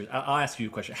you answer. I'll ask you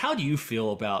a question. How do you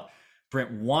feel about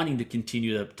Brent wanting to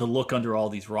continue to look under all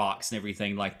these rocks and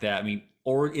everything like that? I mean,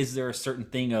 or is there a certain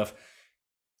thing of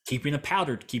keeping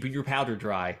your powder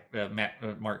dry?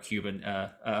 Mark Cuban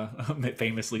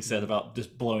famously said about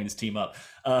just blowing his team up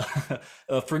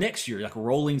for next year,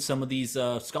 rolling some of these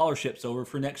scholarships over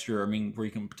for next year. I mean, where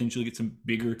you can potentially get some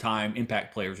bigger time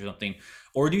impact players or something.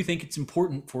 Or do you think it's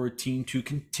important for a team to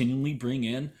continually bring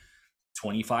in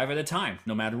 25 at a time,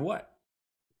 no matter what?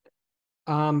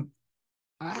 I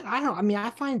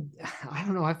find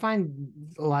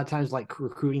a lot of times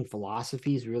recruiting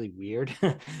philosophy is really weird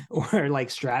or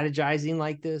strategizing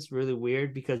like this really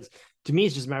weird, because to me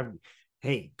it's just a matter of,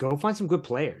 hey, go find some good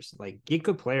players, get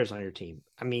good players on your team.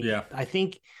 I mean, yeah. I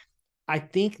think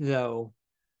though,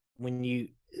 when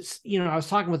I was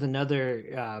talking with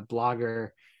another blogger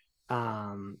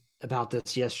about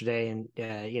this yesterday, and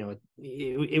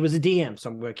it was a DM,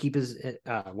 so I'm going to keep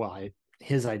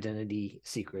his identity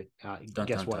secret.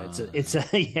 Guess what? It's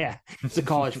a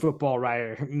college football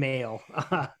writer, male.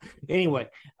 Anyway,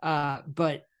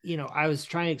 but I was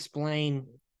trying to explain.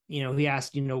 He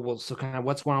asked, so kind of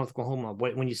what's going on with Oklahoma?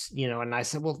 And I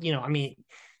said, I mean,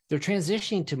 they're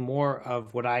transitioning to more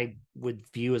of what I would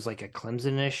view as a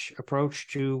Clemson-ish approach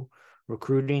to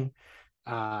recruiting,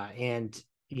 and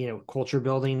culture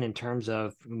building in terms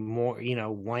of more,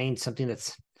 wanting something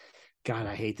that's, God,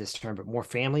 I hate this term, but more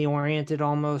family oriented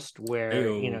almost, where,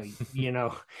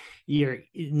 you're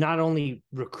not only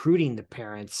recruiting the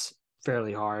parents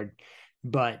fairly hard,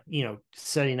 but,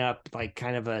 setting up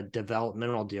kind of a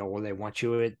developmental deal where they want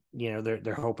you at,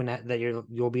 they're hoping that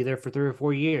you'll be there for 3 or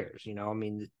 4 years, I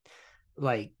mean,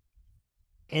 and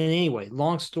anyway,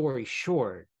 long story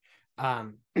short,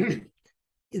 that's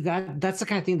the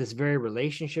kind of thing that's very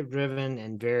relationship driven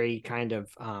and very kind of,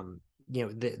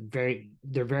 they're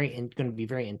going to be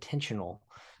very intentional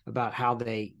about how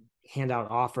they hand out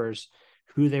offers,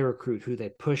 who they recruit, who they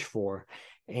push for.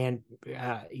 And,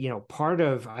 part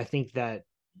of, I think that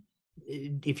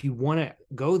if you want to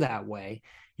go that way,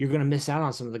 you're going to miss out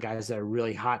on some of the guys that are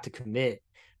really hot to commit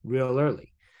real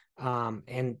early.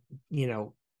 And,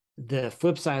 the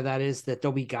flip side of that is that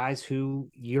there'll be guys who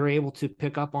you're able to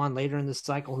pick up on later in the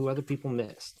cycle who other people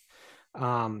missed.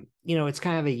 It's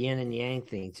kind of a yin and yang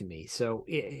thing to me. So,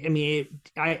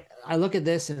 I look at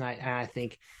this and I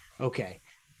think, okay,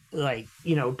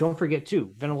 don't forget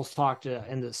too, Venables talked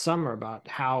in the summer about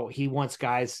how he wants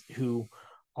guys who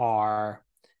are,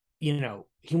 he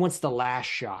wants the last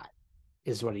shot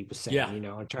is what he was saying,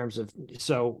 in terms of,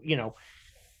 so,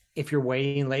 if you're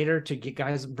waiting later to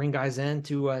bring guys in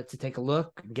to take a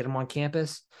look, get them on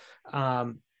campus,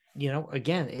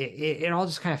 again, it all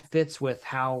just kind of fits with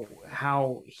how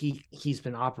he's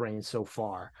been operating so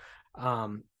far.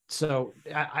 So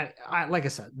I like I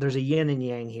said, there's a yin and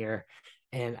yang here,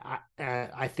 and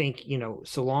I think, you know,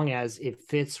 so long as it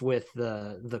fits with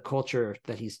the culture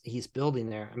that he's building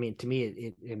there, I mean, to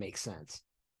me, it makes sense.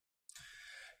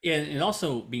 Yeah, and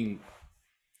also being,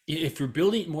 if you're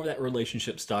building more of that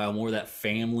relationship style, more of that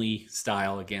family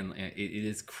style, again, it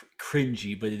is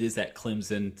cringy, but it is that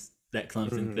Clemson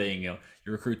thing. You know,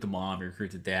 you recruit the mom, you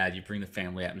recruit the dad, you bring the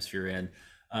family atmosphere in.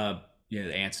 You know,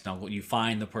 the aunts and uncle, you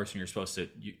find the person you're supposed to.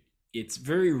 It's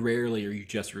very rarely are you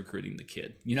just recruiting the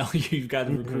kid. You know, you've got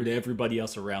to recruit everybody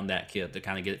else around that kid to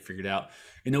kind of get it figured out.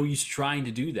 And OU's trying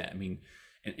to do that. I mean,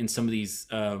 in some of these.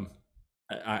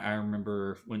 I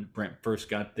remember when Brent first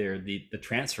got there, the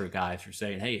transfer guys were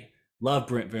saying, "Hey, love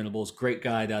Brent Venables, great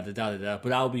guy,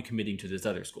 but I'll be committing to this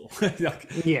other school."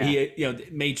 Yeah, he, you know,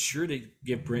 made sure to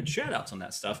give Brent shout outs on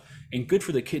that stuff, and good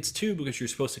for the kids too, because you're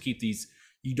supposed to keep these.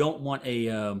 You don't want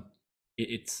a.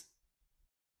 It's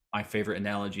my favorite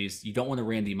analogy is you don't want a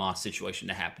Randy Moss situation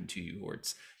to happen to you, or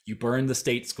it's you burn the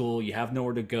state school, you have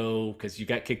nowhere to go because you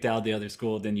got kicked out of the other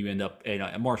school, then you end up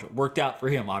at Marshall. Worked out for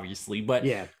him, obviously, but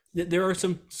yeah. There are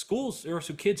some schools, there are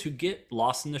some kids who get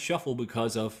lost in the shuffle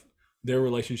because of their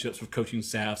relationships with coaching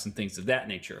staffs and things of that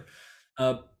nature.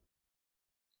 But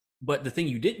the thing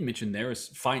you didn't mention there is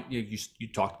you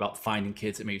talked about finding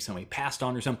kids that maybe somebody passed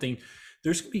on or something.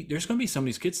 There's going to be some of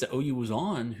these kids that OU was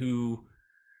on who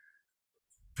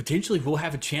potentially will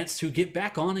have a chance to get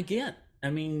back on again. I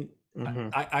mean,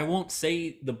 I won't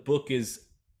say the book is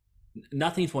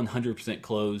nothing's 100%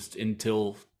 closed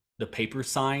until the paper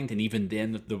signed, and even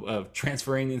then the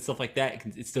transferring and stuff like that,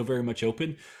 it's still very much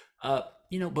open.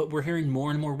 You know, but we're hearing more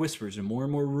and more whispers and more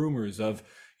rumors of,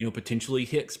 you know, potentially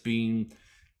Hicks being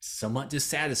somewhat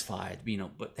dissatisfied, you know,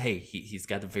 but hey, he's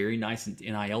got a very nice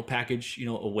NIL package, you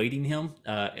know, awaiting him.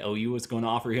 OU is going to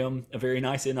offer him a very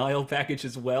nice NIL package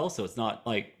as well. So it's not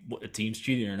like a team's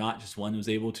cheating or not, just one who's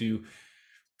able to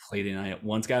play the NIL.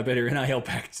 One's got a better NIL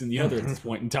package than the other at this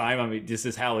point in time. I mean, this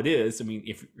is how it is. I mean,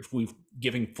 if we're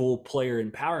giving full player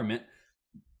empowerment,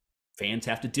 fans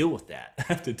have to deal with that,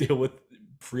 have to deal with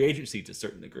free agency to a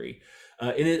certain degree.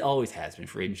 And it always has been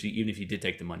free agency. Even if you did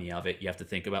take the money out of it, you have to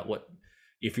think about what,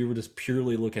 if you were just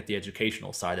purely look at the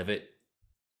educational side of it,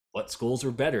 what schools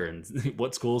are better and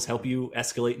what schools help you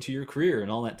escalate into your career and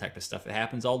all that type of stuff. It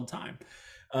happens all the time.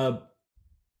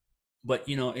 But,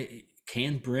 you know,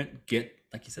 can Brent get,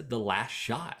 like you said, the last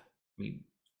shot? I mean,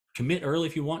 commit early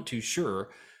if you want to, sure,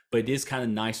 but it is kind of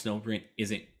nice to know Brent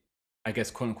isn't, I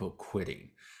guess, quote unquote, quitting.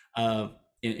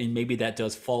 And maybe that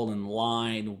does fall in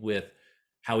line with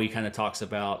how he kind of talks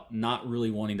about not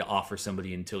really wanting to offer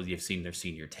somebody until you've seen their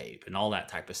senior tape and all that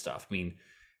type of stuff. I mean,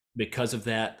 because of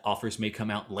that, offers may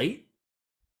come out late,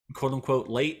 quote unquote,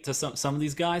 late to some of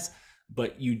these guys,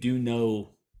 but you do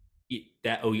know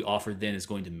that OU offer then is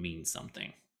going to mean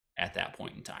something at that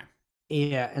point in time.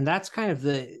 Yeah, and that's kind of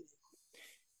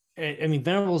I mean,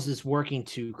 Venables is working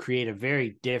to create a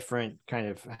very different kind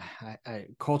of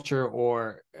culture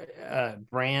or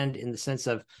brand in the sense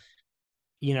of,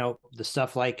 you know, the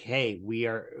stuff like, hey, we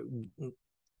are,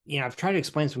 you know, I've tried to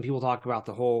explain this when people talk about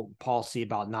the whole policy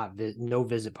about no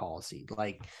visit policy.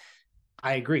 Like,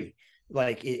 I agree.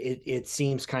 Like it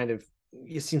seems kind of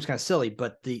silly,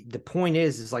 but the point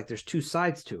is like there's two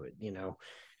sides to it, you know.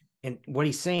 And what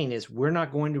he's saying is, we're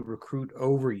not going to recruit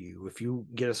over you. If you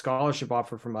get a scholarship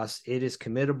offer from us, it is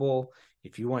committable.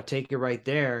 If you want to take it right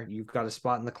there, you've got a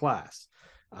spot in the class.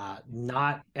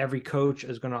 Not every coach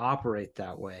is going to operate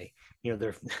that way. You know,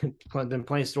 there've been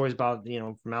plenty of stories about, you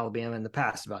know, from Alabama in the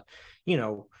past about, you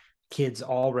know, kids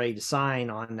all ready to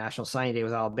sign on National Signing Day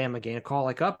with Alabama getting a call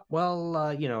like,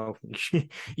 you know,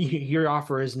 your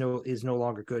offer is no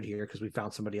longer good here because we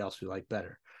found somebody else we like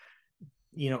better.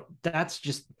 You know,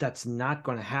 that's not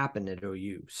going to happen at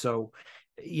OU. So,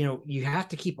 you know, you have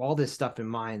to keep all this stuff in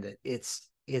mind, that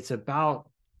it's about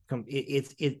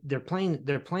they're playing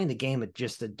the game at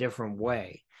just a different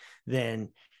way than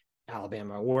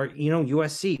Alabama or, you know,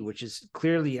 USC, which is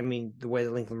clearly, I mean, the way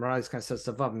that Lincoln Riley's kind of set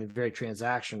stuff up, I mean, very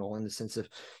transactional in the sense of,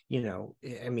 you know,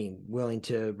 I mean, willing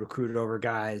to recruit over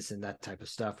guys and that type of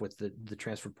stuff with the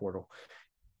transfer portal.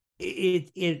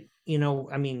 You know,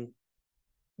 I mean,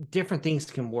 different things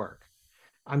can work.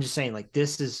 I'm just saying, like,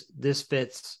 this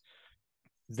fits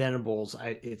Venables.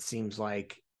 It seems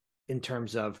like, in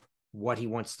terms of what he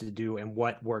wants to do and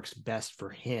what works best for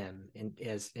him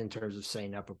in terms of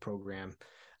setting up a program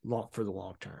for the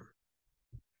long term.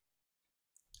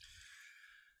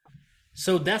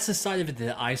 So that's the side of it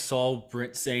that I saw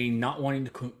Brent saying, not wanting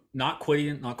to, not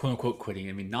quitting, not quote unquote quitting.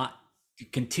 I mean, not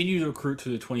continue to recruit to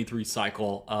the 23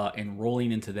 cycle and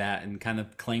rolling into that and kind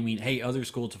of claiming, hey, other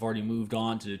schools have already moved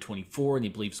on to the 24 and they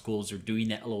believe schools are doing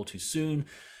that a little too soon.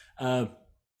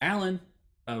 Alan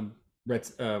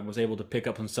was able to pick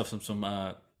up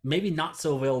some maybe not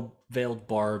so veiled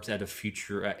barbs at a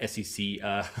future SEC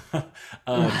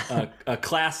a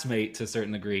classmate to a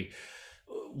certain degree.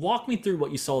 Walk me through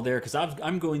what you saw there, because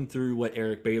I'm going through what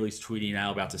Eric Bailey's tweeting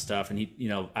out about this stuff, and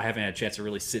I haven't had a chance to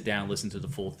really sit down and listen to the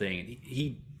full thing. And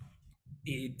he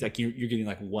like you're getting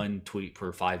like one tweet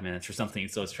per 5 minutes or something,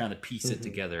 so it's trying to piece it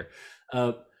together.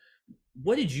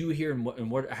 What did you hear, and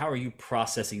what how are you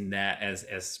processing that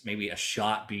as maybe a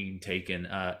shot being taken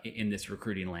in this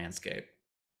recruiting landscape?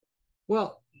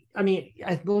 Well, I mean,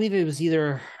 I believe it was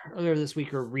either earlier this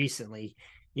week or recently,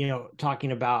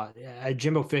 talking about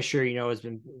Jimbo Fisher, has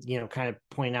been, kind of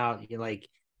pointing out, when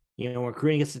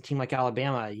recruiting against a team like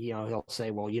Alabama, he'll say,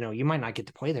 well, you might not get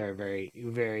to play there very,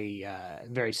 very,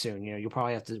 very soon. You'll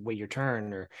probably have to wait your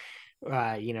turn, or,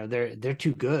 they're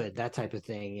too good, that type of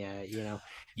thing.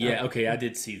 Yeah. Okay. I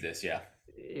did see this. Yeah.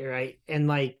 Right. And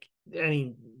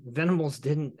Venables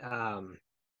didn't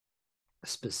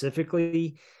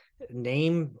specifically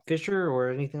name Fisher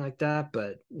or anything like that,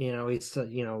 but he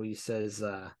says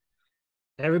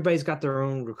everybody's got their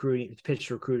own pitch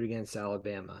to recruit against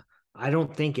Alabama. I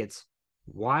don't think it's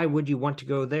why would you want to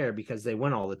go there because they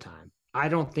win all the time. I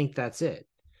don't think that's it.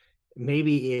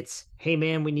 Maybe it's, hey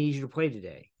man, we need you to play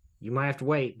today. You might have to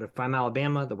wait, but if I'm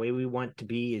Alabama, the way we want to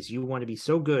be is you want to be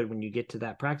so good when you get to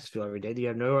that practice field every day that you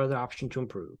have no other option to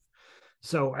improve.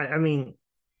 So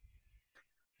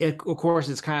of course,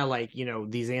 it's kind of like,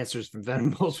 these answers from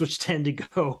Venables, which tend to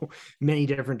go many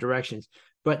different directions.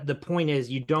 But the point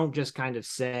is, you don't just kind of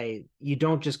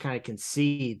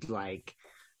concede like,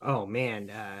 oh man,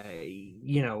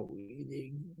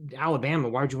 Alabama,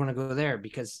 why would you want to go there?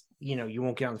 Because, you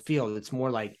won't get on the field. It's more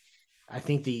like, I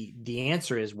think the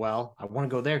answer is, well, I want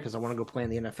to go there because I want to go play in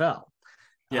the NFL.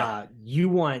 Yeah. You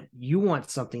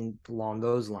want something along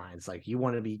those lines. Like you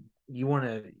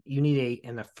need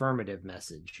an affirmative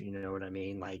message, you know what I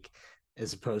mean? Like,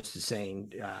 as opposed to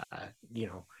saying,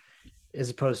 as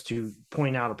opposed to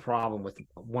point out a problem with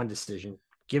one decision,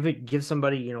 give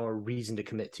somebody, a reason to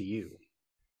commit to you.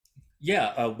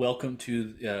 Yeah. Welcome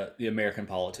to the American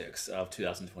politics of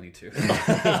 2022.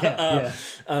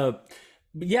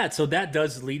 Yeah. So that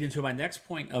does lead into my next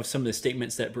point of some of the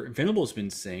statements that Venables has been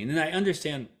saying. And I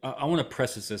understand, I want to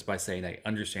preface this by saying, I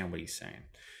understand what he's saying.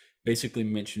 Basically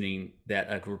mentioning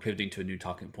that we're pivoting to a new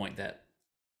talking point that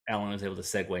Alan was able to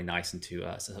segue nice into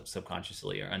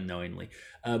subconsciously or unknowingly,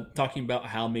 talking about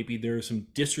how maybe there was some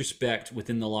disrespect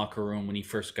within the locker room when he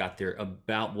first got there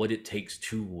about what it takes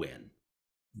to win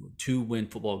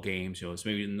football games. It's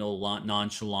maybe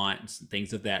nonchalance and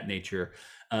things of that nature,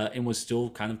 and was still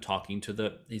kind of talking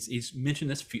to he's mentioned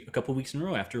this a couple of weeks in a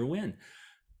row after a win.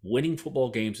 Winning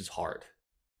football games is hard.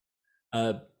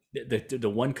 The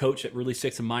one coach that really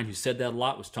sticks in mind who said that a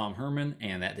lot was Tom Herman,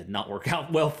 and that did not work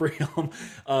out well for him.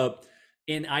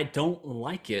 And I don't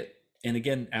like it. And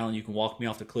again, Alan, you can walk me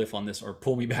off the cliff on this or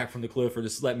pull me back from the cliff or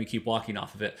just let me keep walking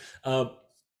off of it.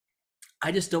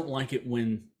 I just don't like it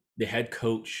when the head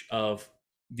coach of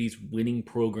these winning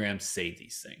programs say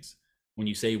these things. When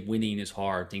you say winning is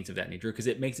hard, things of that nature, because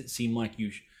it makes it seem like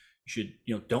you should,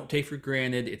 don't take for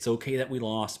granted. It's okay that we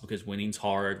lost because winning's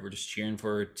hard. We're just cheering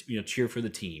for, cheer for the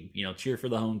team, cheer for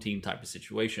the home team type of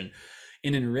situation.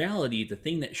 And in reality, the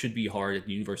thing that should be hard at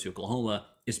the University of Oklahoma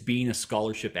is being a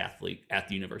scholarship athlete at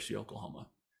the University of Oklahoma.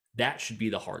 That should be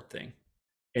the hard thing.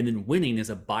 And then winning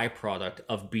is a byproduct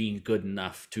of being good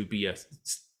enough to be a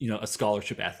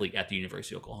scholarship athlete at the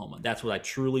University of Oklahoma. That's what I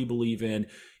truly believe in.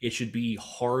 It should be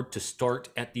hard to start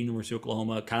at the University of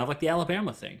Oklahoma, kind of like the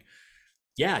Alabama thing.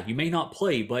 Yeah, you may not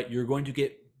play, but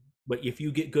if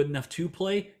you get good enough to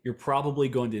play, you're probably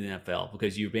going to the NFL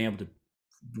because you've been able to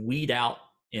weed out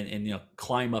and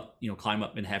climb up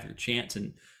and have your chance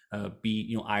and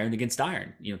be iron against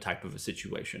iron, type of a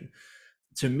situation.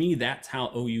 To me, that's how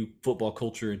OU football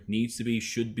culture needs to be,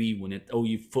 should be. When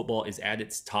OU football is at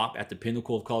its top, at the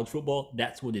pinnacle of college football,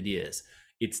 that's what it is.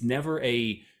 It's never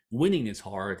a winning is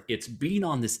hard. It's being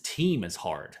on this team is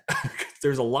hard.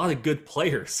 There's a lot of good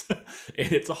players,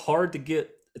 and it's hard to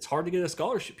get a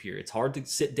scholarship here. It's hard to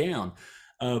sit down.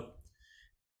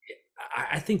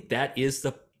 I think that is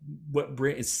what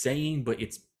Brent is saying, but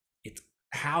it's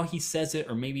how he says it,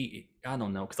 or maybe I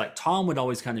don't know, because like Tom would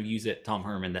always kind of use it. Tom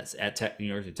Herman, that's at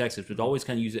University of Texas, would always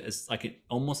kind of use it as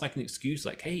almost like an excuse,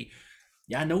 like, hey,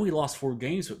 yeah, I know we lost 4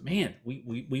 games, but man,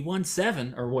 we won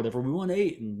 7 or whatever. We won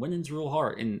 8, and winning's real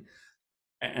hard. And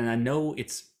I know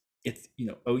it's it's,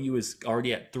 OU is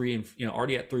already at 3 and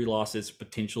already at 3 losses,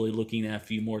 potentially looking at a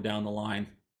few more down the line.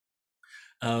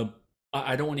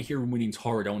 I don't want to hear winning's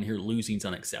hard. I want to hear losing's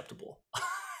unacceptable.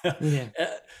 Yeah.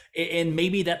 And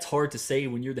maybe that's hard to say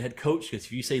when you're the head coach, because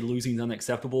if you say losing's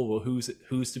unacceptable, well,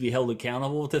 who's to be held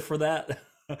accountable for that?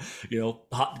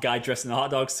 Hot guy dressed in a hot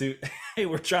dog suit. Hey,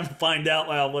 we're trying to find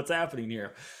out what's happening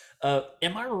here.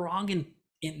 Am I wrong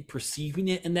in perceiving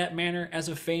it in that manner as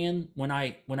a fan when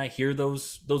I hear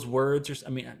those words? Or, I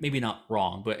mean, maybe not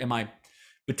wrong, but am I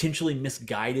potentially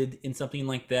misguided in something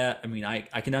like that? I mean,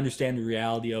 I can understand the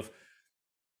reality of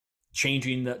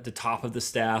changing the top of the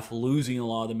staff, losing a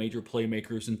lot of the major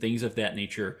playmakers and things of that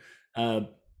nature. But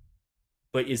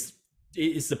does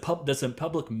the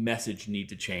public message need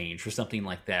to change for something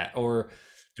like that? Or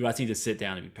do I need to sit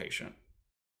down and be patient?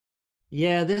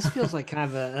 Yeah, this feels like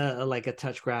kind of like a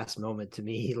touch grass moment to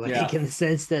me, like Yeah. in the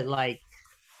sense that, like,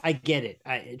 I get it.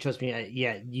 Trust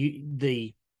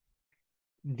me.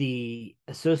 The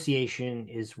association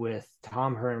is with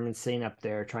Tom Herman sitting up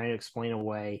there trying to explain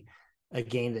away a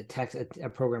game that a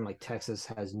program like Texas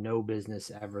has no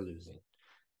business ever losing.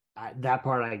 That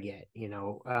part I get,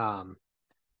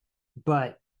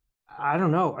 but I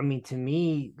don't know. I mean, to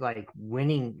me, like,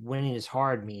 winning is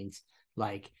hard means,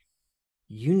 like,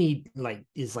 you need, like,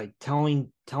 is like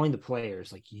telling the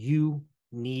players, like, you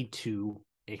need to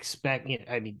expect,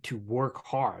 to work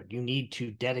hard. You need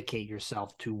to dedicate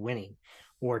yourself to winning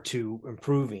or to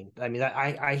improving. I mean,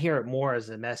 I hear it more as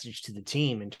a message to the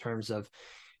team in terms of,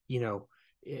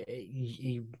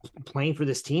 playing for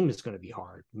this team is going to be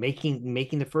hard. Making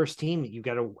the first team, you've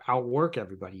got to outwork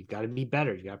everybody. You've got to be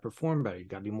better. You got to perform better. You've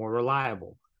got to be more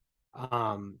reliable.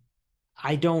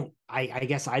 I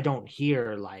guess I don't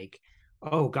hear like,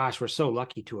 oh gosh, we're so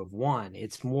lucky to have won.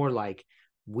 It's more like,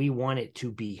 we want it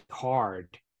to be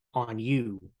hard on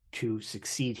you to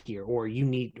succeed here, or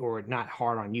not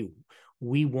hard on you.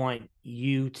 We want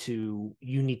you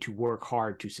need to work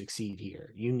hard to succeed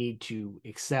here. You need to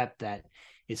accept that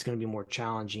it's going to be more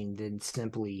challenging than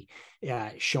simply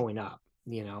showing up,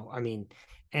 when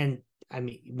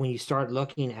you start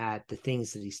looking at the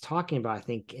things that he's talking about, I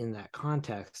think in that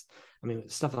context,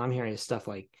 stuff that I'm hearing is stuff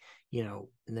like,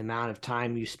 the amount of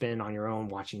time you spend on your own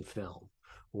watching film,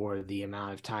 or the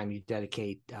amount of time you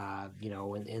dedicate,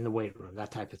 in the weight room,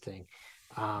 that type of thing.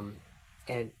 I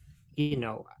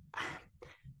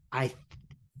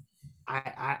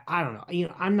don't know.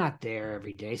 I'm not there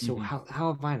every day, so how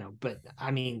have I know? But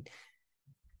I mean,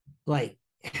 like,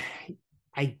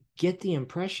 I get the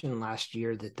impression last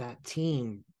year that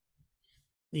team,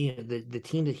 the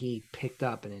team that he picked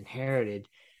up and inherited,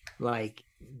 like,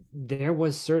 there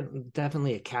was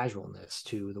definitely a casualness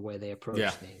to the way they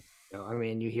approached things.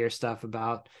 You hear stuff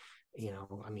about,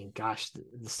 gosh,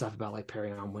 the stuff about like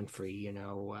Perrion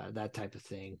Winfrey, that type of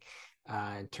thing,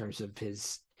 in terms of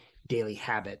his daily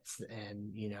habits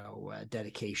and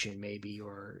dedication, maybe,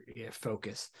 or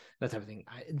focus, that type of thing.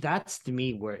 That's to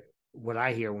me what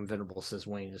I hear when Venable says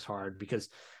winning is hard, because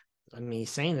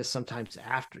he's saying this sometimes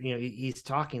after, he's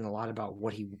talking a lot about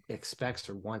what he expects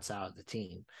or wants out of the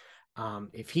team.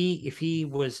 If he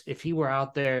were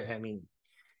out there,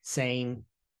 saying,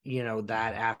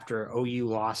 that after OU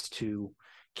lost to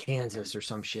Kansas or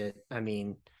some shit,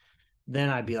 then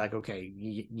I'd be like, okay,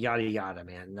 yada yada,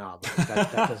 man. No,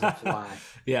 that doesn't fly.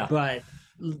 Yeah. But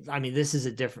this is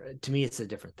to me, it's a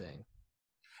different thing.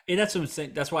 And that's what I'm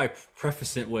saying. That's why I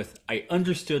preface it with, I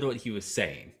understood what he was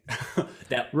saying.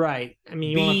 That right.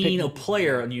 Being a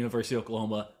player at the University of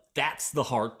Oklahoma, that's the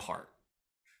hard part.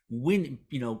 Being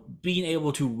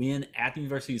able to win at the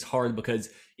university is hard, because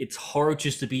it's hard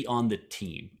just to be on the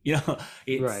team.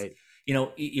 It's right.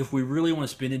 If we really want to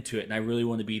spin into it, and I really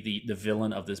want to be the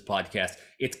villain of this podcast,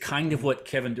 it's kind of what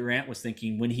Kevin Durant was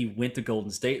thinking when he went to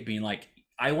Golden State, being like,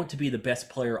 I want to be the best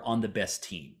player on the best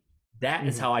team. That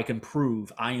is how I can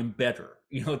prove I am better.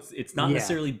 It's not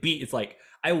necessarily it's like,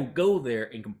 I will go there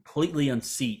and completely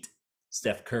unseat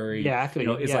Steph Curry. Yeah,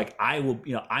 like, I will,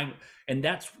 and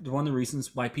that's one of the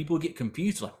reasons why people get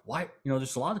confused. Like, why,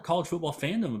 there's a lot of college football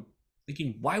fandom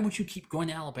thinking, why would you keep going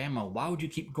to Alabama? Why would you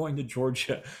keep going to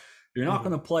Georgia? You're not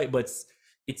going to play. But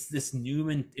it's this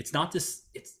new, it's not this,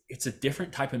 it's a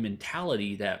different type of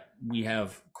mentality that we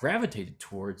have gravitated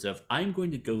towards, of, I'm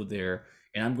going to go there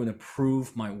and I'm going to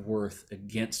prove my worth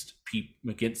against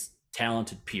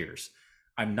talented peers.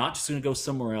 I'm not just going to go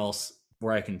somewhere else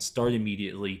where I can start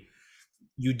immediately.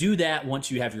 You do that once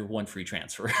you have your one free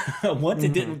transfer. Once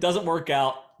it doesn't work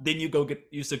out, then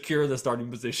you secure the starting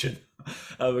position,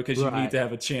 because you need to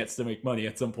have a chance to make money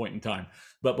at some point in time.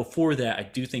 But before that, I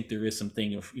do think there is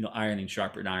something of, ironing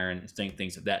sharpened iron and saying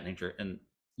things of that nature. And,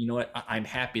 you know what, I'm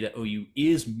happy that OU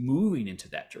is moving into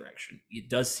that direction. It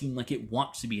does seem like it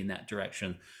wants to be in that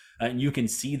direction. And you can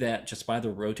see that just by the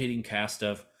rotating cast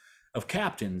of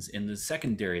captains in the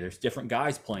secondary. There's different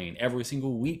guys playing every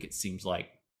single week, it seems like.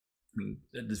 I mean,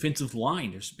 the defensive line,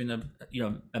 there's been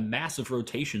a massive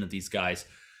rotation of these guys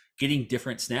getting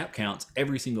different snap counts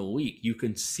every single week. You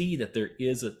can see that there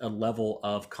is a level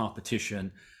of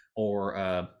competition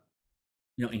or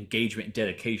engagement and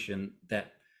dedication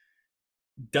that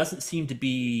doesn't seem to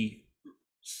be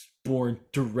born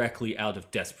directly out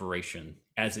of desperation,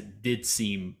 as it did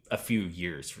seem a few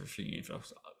years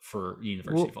for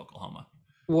University of Oklahoma.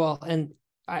 Well, and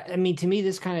I mean, to me,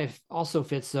 this kind of also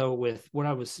fits though with what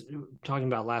I was talking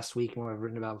about last week and what I've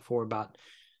written about before about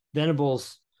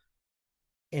Venables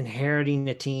inheriting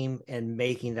the team and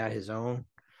making that his own.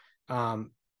 And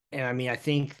I mean, I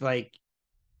think like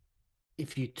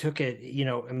if you took it,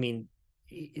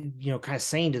 kind of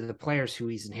saying to the players who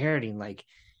he's inheriting, like,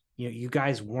 you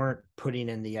guys weren't putting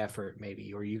in the effort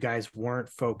maybe, or you guys weren't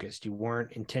focused. You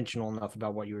weren't intentional enough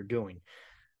about what you were doing.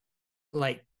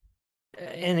 Like,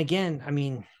 and again, I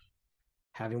mean,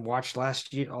 having watched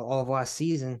last year, all of last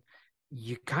season,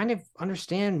 you kind of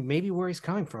understand maybe where he's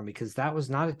coming from, because that was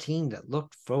not a team that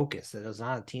looked focused. That was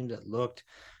not a team that looked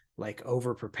like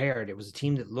over prepared. It was a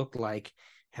team that looked like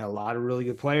had a lot of really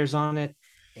good players on it.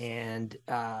 And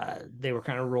they were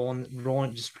kind of rolling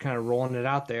it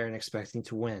out there and expecting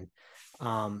to win.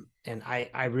 And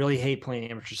I really hate playing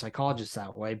amateur psychologists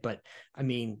that way. But I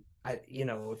mean,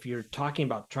 if you're talking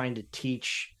about trying to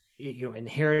teach,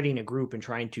 inheriting a group and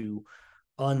trying to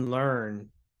unlearn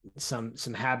some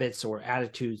habits or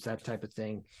attitudes, that type of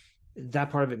thing,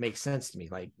 that part of it makes sense to me.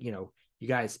 Like, you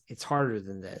guys, it's harder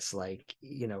than this. Like,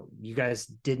 you guys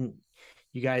didn't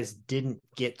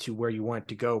get to where you wanted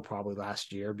to go probably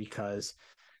last year because,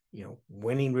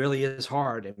 winning really is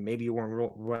hard, and maybe you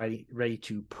weren't ready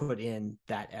to put in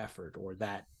that effort or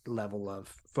that level of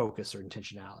focus or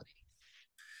intentionality.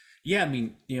 Yeah, I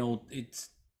mean,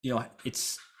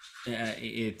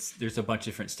 there's a bunch of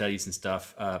different studies and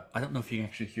stuff. I don't know if you can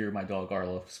actually hear my dog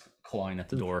Arlo clawing at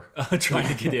the door, trying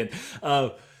to get in.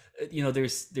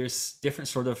 There's different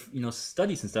sort of,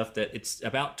 studies and stuff that it's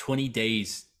about 20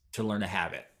 days to learn a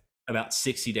habit, about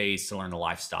 60 days to learn a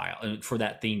lifestyle, and for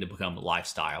that thing to become a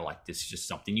lifestyle, like this is just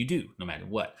something you do no matter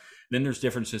what. Then there's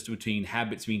differences between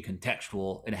habits being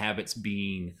contextual and habits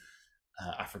being,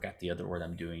 I forgot the other word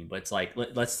I'm doing, but it's like,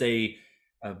 let's say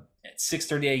at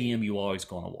 6:30 a.m. you always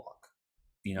go on a walk.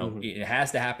 It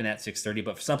has to happen at 6:30,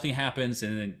 but if something happens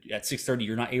and then at 6:30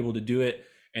 you're not able to do it,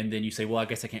 and then you say, well, I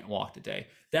guess I can't walk today.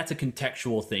 That's a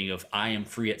contextual thing of I am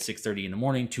free at 6:30 in the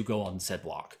morning to go on said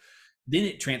walk. Then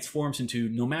it transforms into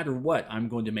no matter what, I'm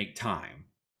going to make time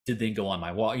to then go on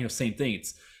my walk. Same thing.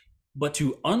 But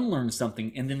to unlearn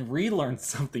something and then relearn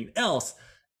something else,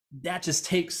 that just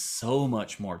takes so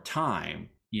much more time,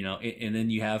 and then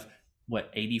you have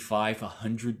 85,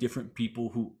 100 different people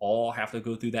who all have to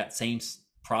go through that same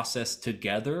process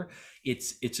together.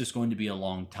 It's just going to be a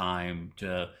long time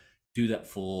to do that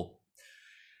full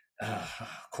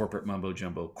corporate mumbo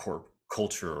jumbo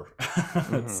culture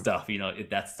stuff.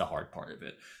 That's the hard part of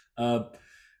it.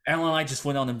 Alan and I just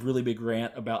went on a really big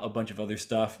rant about a bunch of other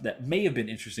stuff that may have been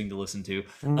interesting to listen to,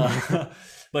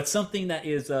 but something that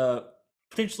is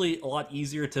potentially a lot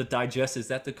easier to digest is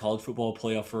that the college football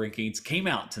playoff rankings came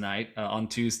out tonight on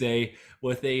Tuesday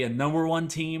with a number one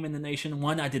team in the nation.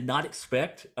 One I did not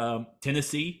expect,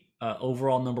 Tennessee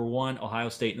overall number one, Ohio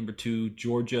State number two,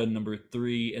 Georgia number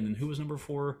three, and then who was number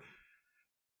four?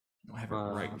 I don't have it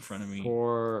right in front of me.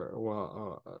 For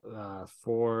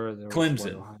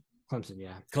Clemson. Clemson,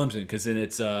 yeah. Clemson, because then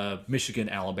it's Michigan,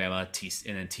 Alabama,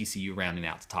 and then TCU rounding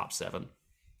out the top seven.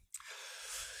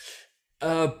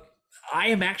 I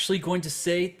am actually going to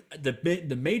say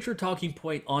the major talking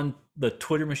point on the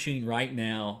Twitter machine right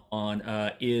now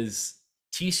is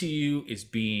TCU is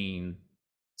being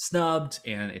snubbed,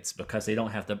 and it's because they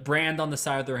don't have the brand on the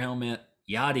side of their helmet.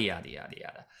 Yada yada yada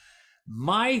yada.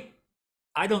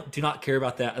 I do not care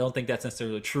about that. I don't think that's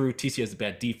necessarily true. TCU has a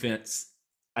bad defense.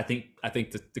 I think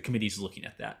the committee is looking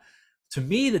at that. To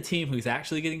me, the team who's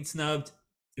actually getting snubbed,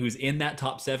 who's in that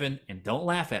top seven, and don't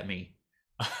laugh at me,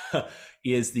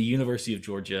 is the University of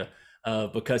Georgia.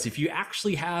 Because if you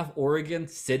actually have Oregon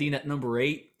sitting at number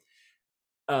 8,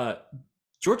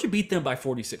 Georgia beat them by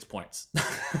 46 points.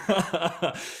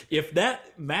 If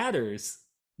that matters,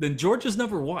 then Georgia's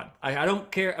number 1. I don't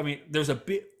care. I mean, there's a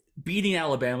bit. Beating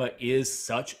Alabama is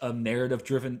such a narrative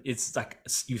driven. It's like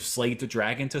you've slayed the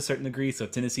dragon to a certain degree. So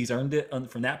Tennessee's earned it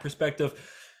from that perspective.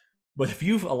 But if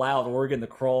you've allowed Oregon to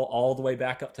crawl all the way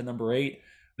back up to number 8,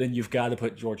 then you've got to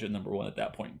put Georgia at number 1 at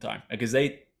that point in time, because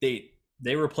they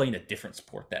they were playing a different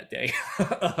sport that day.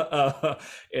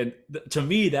 And to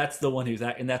me, that's the one who's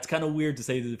at, and that's kind of weird to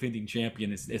say the defending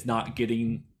champion is not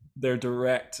getting their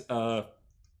direct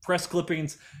press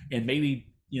clippings. And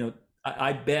maybe,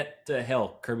 I bet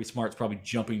hell Kirby Smart's probably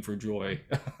jumping for joy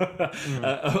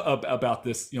about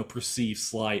this, perceived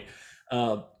slight.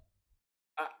 The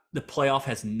playoff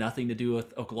has nothing to do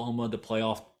with Oklahoma. The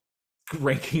playoff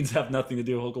rankings have nothing to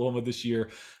do with Oklahoma this year.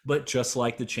 But just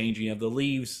like the changing of the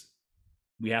leaves,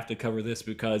 we have to cover this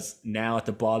because now at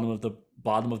the bottom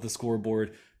of the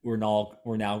scoreboard, we're now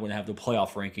going to have the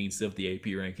playoff rankings of the AP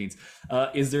rankings.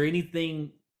 Is there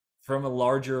anything from a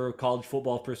larger college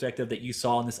football perspective that you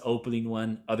saw in this opening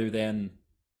one, other than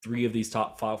 3 of these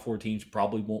top 4 teams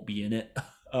probably won't be in it,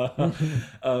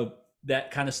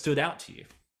 that kind of stood out to you?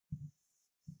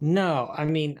 No, I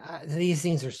mean, these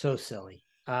things are so silly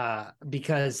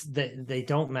because they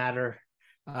don't matter.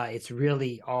 It's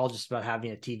really all just about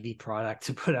having a TV product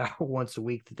to put out once a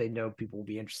week that they know people will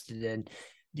be interested in.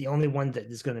 The only one that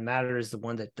is going to matter is the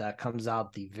one that comes out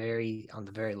on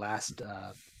the very last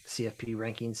CFP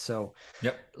rankings. So,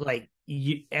 yep, like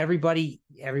everybody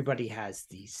has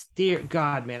these. Dear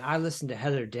God, man, I listened to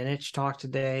Heather Dinich talk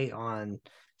today on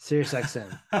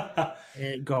SiriusXM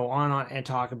and go on and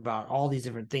talk about all these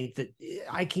different things that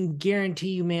I can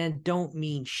guarantee you, man, don't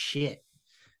mean shit.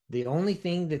 The only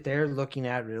thing that they're looking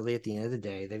at really at the end of the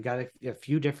day, they've got a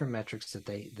few different metrics that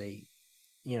they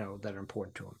that are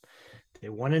important to them. They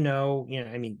want to know,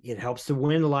 I mean, it helps to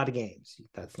win a lot of games.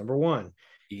 That's number one.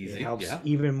 Easy, it helps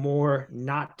even more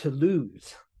not to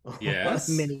lose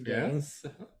many games.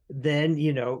 Then,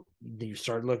 you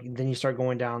start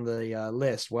going down the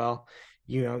list. Well,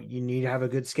 you need to have a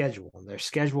good schedule. Their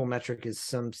schedule metric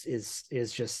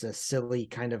is just a silly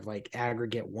kind of like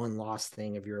aggregate 1-loss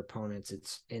thing of your opponents.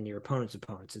 It's and your opponent's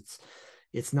opponents.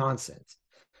 It's nonsense.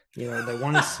 They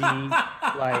want to see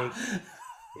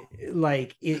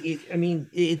like it. I mean,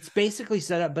 it's basically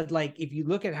set up, but like if you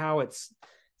look at how it's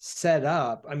set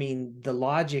up, I mean, the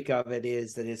logic of it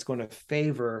is that it's going to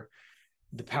favor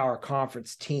the power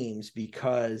conference teams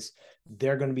because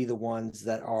they're going to be the ones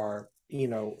that are,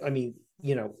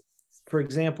 for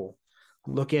example,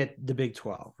 look at the Big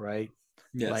 12, right?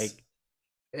 Yes. Like,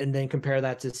 and then compare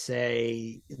that to,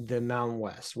 say, the Mountain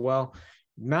West. Well,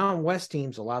 Mountain West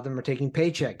teams, a lot of them are taking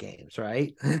paycheck games,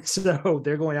 right? So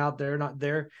they're going out there,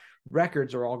 their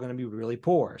records are all going to be really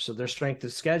poor. So their strength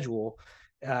of schedule,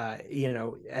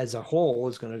 as a whole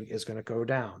is going to go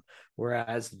down.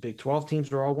 Whereas the Big 12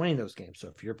 teams are all winning those games.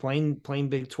 So if you're playing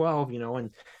Big 12, and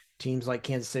teams like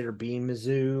Kansas State are beating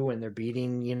Mizzou and they're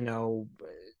beating,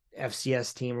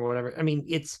 FCS team or whatever. I mean,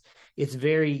 it's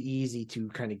very easy to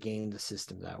kind of game the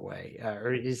system that way.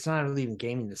 Or it's not really even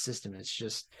gaming the system. It's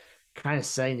just kind of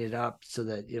setting it up so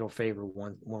that it'll favor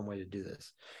one way to do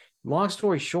this. Long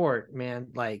story short, man,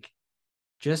 like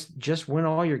just win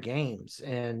all your games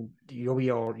and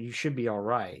you should be all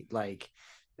right. Like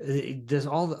there's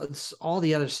all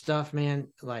the other stuff, man,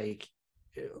 like,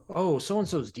 oh,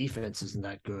 so-and-so's defense isn't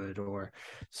that good, or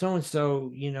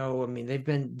so-and-so, I mean,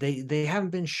 they haven't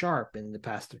been sharp in the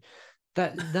past.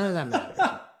 That none of that matters.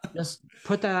 Just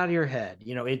put that out of your head.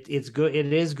 It's good.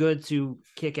 It is good to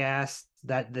kick ass.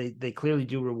 That they clearly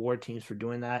do reward teams for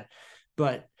doing that.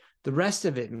 But the rest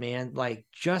of it, man, like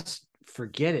just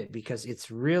forget it because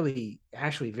it's really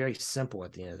actually very simple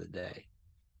at the end of the day.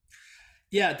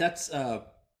 Yeah, that's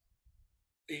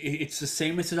it's the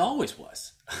same as it always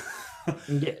was.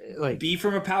 Yeah, like be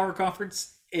from a power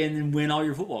conference and win all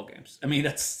your football games. I mean,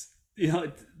 that's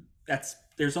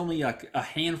there's only a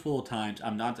handful of times,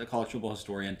 I'm not a college football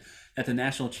historian, that the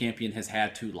national champion has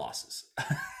had 2 losses.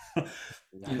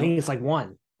 I think it's like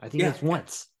one. I think it's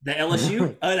once. The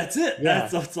LSU, that's it. Yeah.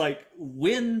 It's like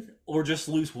win or just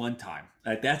lose one time.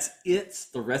 Like that's it.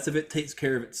 The rest of it takes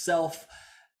care of itself.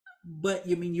 But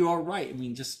I mean, you are right. I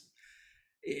mean,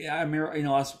 I remember, I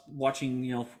was watching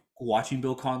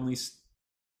Bill Connolly's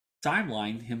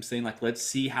timeline, him saying like, let's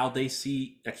see how they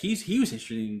see. Like he was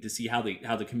interested to see how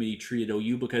the committee treated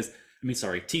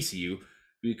TCU,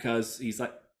 because he's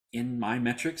like, in my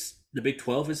metrics, the Big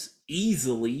 12 is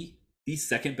easily the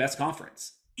second best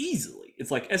conference. Easily,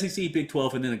 it's like SEC, Big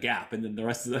 12, and then a gap, and then the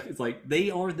rest of it's like they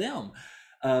are them.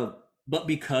 But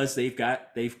because they've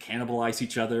cannibalized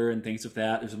each other and things like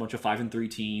that, there's a bunch of 5-3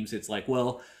 teams. It's like,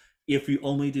 well, if you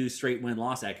only do straight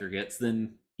win-loss aggregates,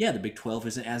 then yeah, the Big 12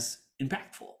 isn't as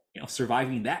impactful.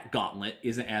 Surviving that gauntlet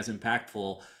isn't as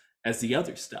impactful as the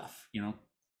other stuff.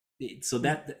 So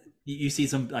that you see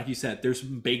some, like you said, there's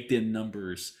some baked-in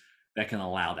numbers that can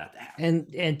allow that to happen.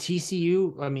 And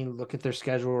TCU, I mean, look at their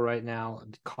schedule right now.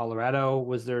 Colorado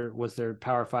was their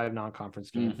Power 5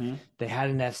 non-conference game. Mm-hmm. They had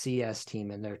an FCS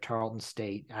team in there, Tarleton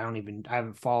State. I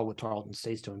haven't followed what Tarleton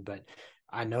State's doing, but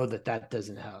I know that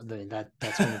doesn't help.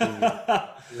 That's going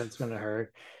to be that's going to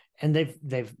hurt. And they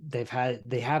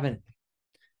haven't,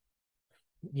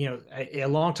 you know, a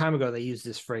long time ago they used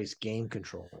this phrase game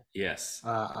control. Yes.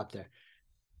 Up there.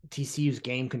 TCU's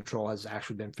game control has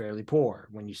actually been fairly poor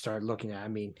when you start looking at, I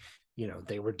mean, you know,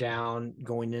 they were down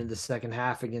going into the second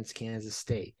half against Kansas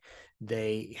State.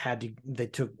 They had to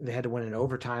win in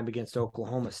overtime against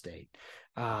Oklahoma State.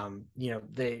 You know,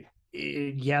 they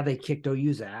kicked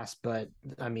OU's ass, but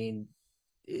I mean,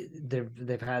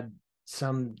 they've had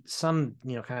some,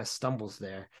 you know, kind of stumbles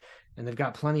there, and they've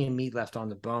got plenty of meat left on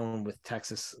the bone with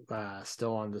Texas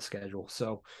still on the schedule.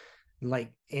 So,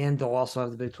 like, and they'll also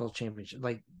have the Big 12 championship.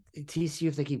 Like, TCU,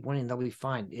 if they keep winning, they'll be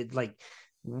fine. It, like,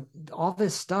 all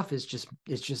this stuff is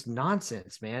just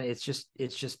nonsense, man. It's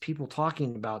just people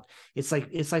talking about. It's like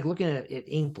looking at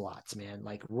ink blots, man.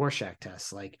 Like Rorschach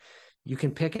tests. Like, you can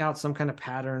pick out some kind of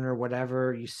pattern or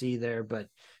whatever you see there, but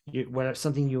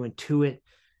something you intuit.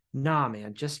 Nah,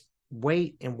 man. Just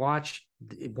wait and watch.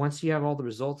 Once you have all the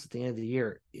results at the end of the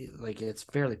year, it's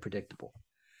fairly predictable.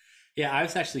 Yeah, I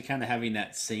was actually kind of having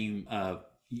that same.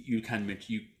 You kind of mentioned,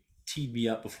 you teed me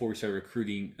up before we started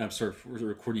recruiting. I'm sorry,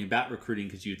 recording about recruiting,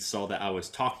 because you saw that I was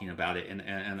talking about it,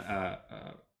 and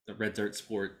the Red Dirt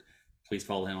Sport. Please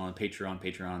follow him on Patreon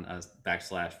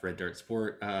 / Red Dirt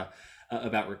Sport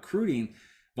about recruiting.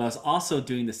 But I was also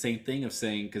doing the same thing of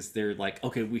saying, because they're like,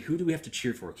 okay, who do we have to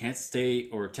cheer for? Kansas State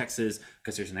or Texas?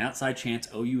 Because there's an outside chance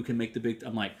OU can make the big.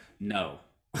 I'm like, no,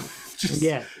 just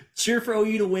cheer for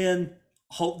OU to win.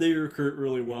 Hope they recruit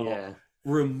really well. Yeah.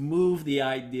 Remove the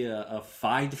idea of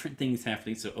 5 different things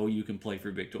happening so OU can play for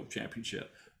a Big 12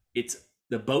 championship. It's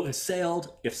the boat has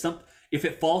sailed. If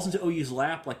it falls into OU's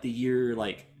lap, like the year,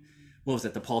 like what was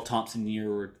that, the Paul Thompson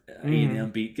year where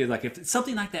A&M beat, like if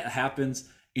something like that happens,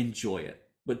 enjoy it,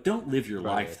 but don't live your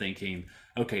life thinking,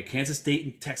 okay, Kansas State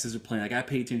and Texas are playing. I got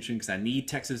to pay attention because I need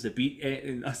Texas to beat.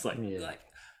 And I was like,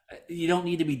 you don't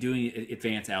need to be doing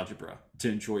advanced algebra to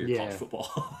enjoy your college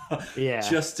football.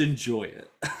 Just enjoy it.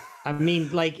 I mean,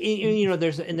 like, you know,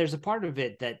 there's a part of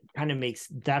it that kind of makes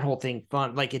that whole thing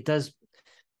fun. Like, it does.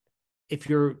 If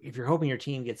you're hoping your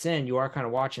team gets in, you are kind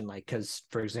of watching, like, because,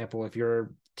 for example, if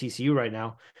you're TCU right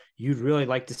now, you'd really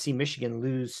like to see Michigan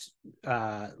lose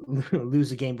a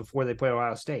game before they play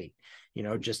Ohio State, you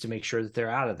know, just to make sure that they're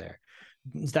out of there.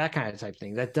 It's that kind of type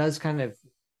thing. That does kind of,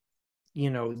 you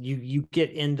know, you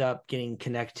end up getting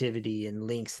connectivity and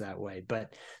links that way.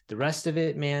 But the rest of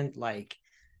it, man, like,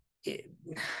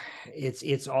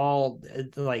 it's all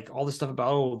like all the stuff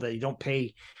about, they don't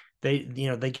pay, they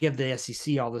give the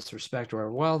SEC all this respect,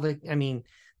 or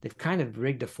they've kind of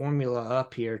rigged a formula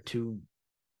up here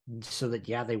so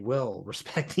that they will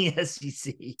respect the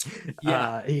SEC.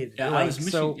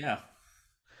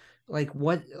 Like,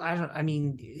 what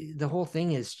the whole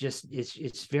thing is just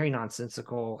it's very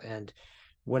nonsensical, and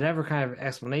whatever kind of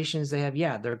explanations they have,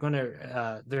 they're going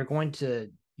to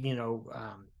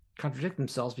contradict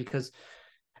themselves, because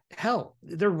hell,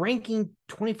 they're ranking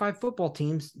 25 football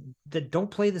teams that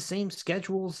don't play the same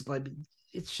schedules. Like,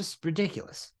 it's just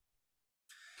ridiculous.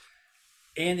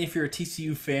 And if you're a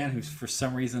TCU fan who's for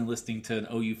some reason listening to an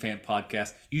OU fan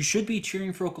podcast, you should be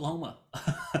cheering for Oklahoma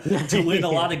to win a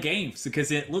lot of games, because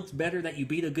it looks better that you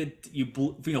beat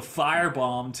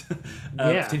firebombed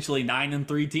potentially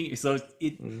 9-3 team. So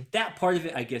that part of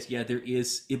it, I guess,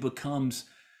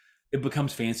 it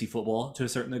becomes fancy football to a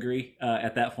certain degree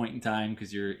at that point in time,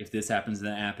 because if this happens,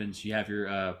 then that happens. You have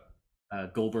your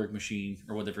Goldberg machine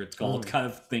or whatever it's called kind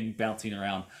of thing bouncing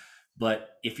around.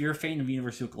 But if you're a fan of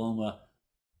University of Oklahoma,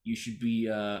 you should be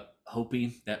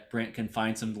hoping that Brent can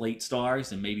find some late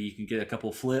stars, and maybe you can get a couple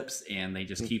flips, and they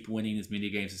just keep winning as many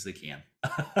games as they can.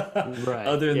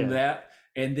 Other than that,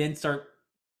 and then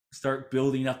start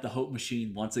building up the hope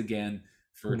machine once again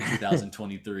for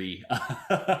 2023,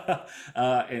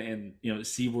 and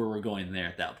see where we're going there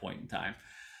at that point in time.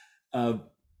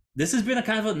 This has been a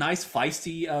kind of a nice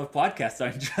feisty podcast.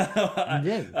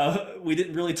 We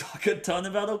didn't really talk a ton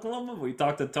about Oklahoma. We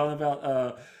talked a ton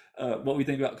about what we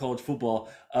think about college football.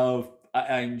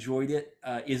 I enjoyed it.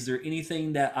 Is there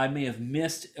anything that I may have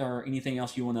missed, or anything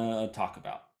else you want to talk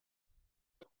about?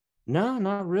 No,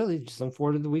 not really. Just looking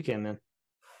forward to the weekend, man.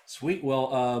 Sweet.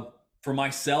 Well, for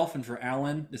myself and for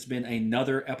Alan, it's been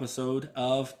another episode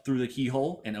of Through the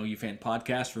Keyhole, an OU fan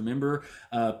podcast. Remember,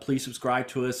 please subscribe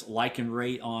to us, like and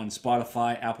rate on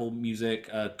Spotify, Apple Music,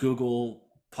 Google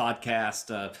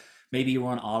Podcast. Maybe you're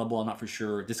on Audible, I'm not for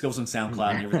sure. This goes on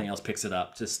SoundCloud and everything else picks it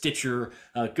up. To Stitcher,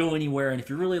 go anywhere. And if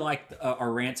you really like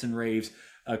our rants and raves,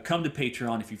 come to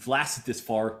Patreon. If you've lasted this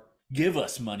far, give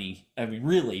us money. I mean,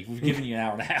 really, we've given you an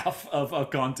hour and a half of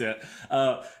content.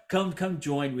 Come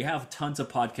join. We have tons of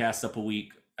podcasts up a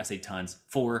week. I say tons,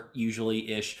 4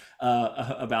 usually-ish,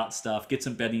 about stuff. Get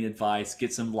some betting advice,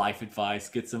 get some life advice,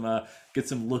 get some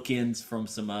look-ins from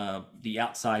some the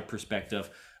outside perspective.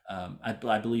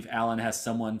 I believe Alan has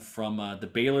someone from the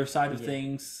Baylor side of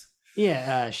things.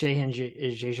 Yeah, Shehan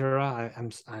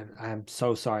Jejura. I'm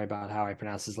so sorry about how I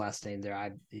pronounce his last name there.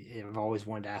 I've always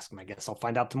wanted to ask him. I guess I'll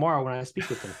find out tomorrow when I speak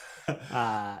with him.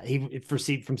 He from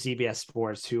CBS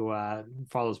Sports, who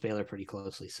follows Baylor pretty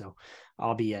closely. So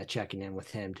I'll be checking in with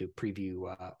him to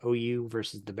preview OU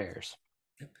versus the Bears.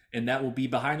 And that will be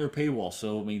behind their paywall.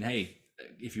 So I mean, hey,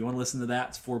 if you want to listen to that,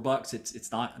 it's $4.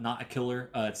 It's not a killer.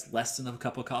 It's less than a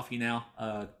cup of coffee now.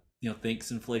 Thanks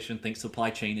inflation, thanks supply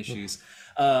chain issues.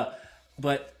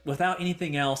 But without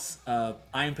anything else, I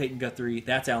am Peyton Guthrie.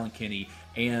 That's Alan Kinney.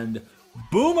 And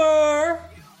Boomer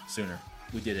Sooner.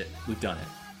 We did it. We've done it.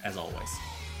 As always.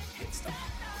 Hit stuff.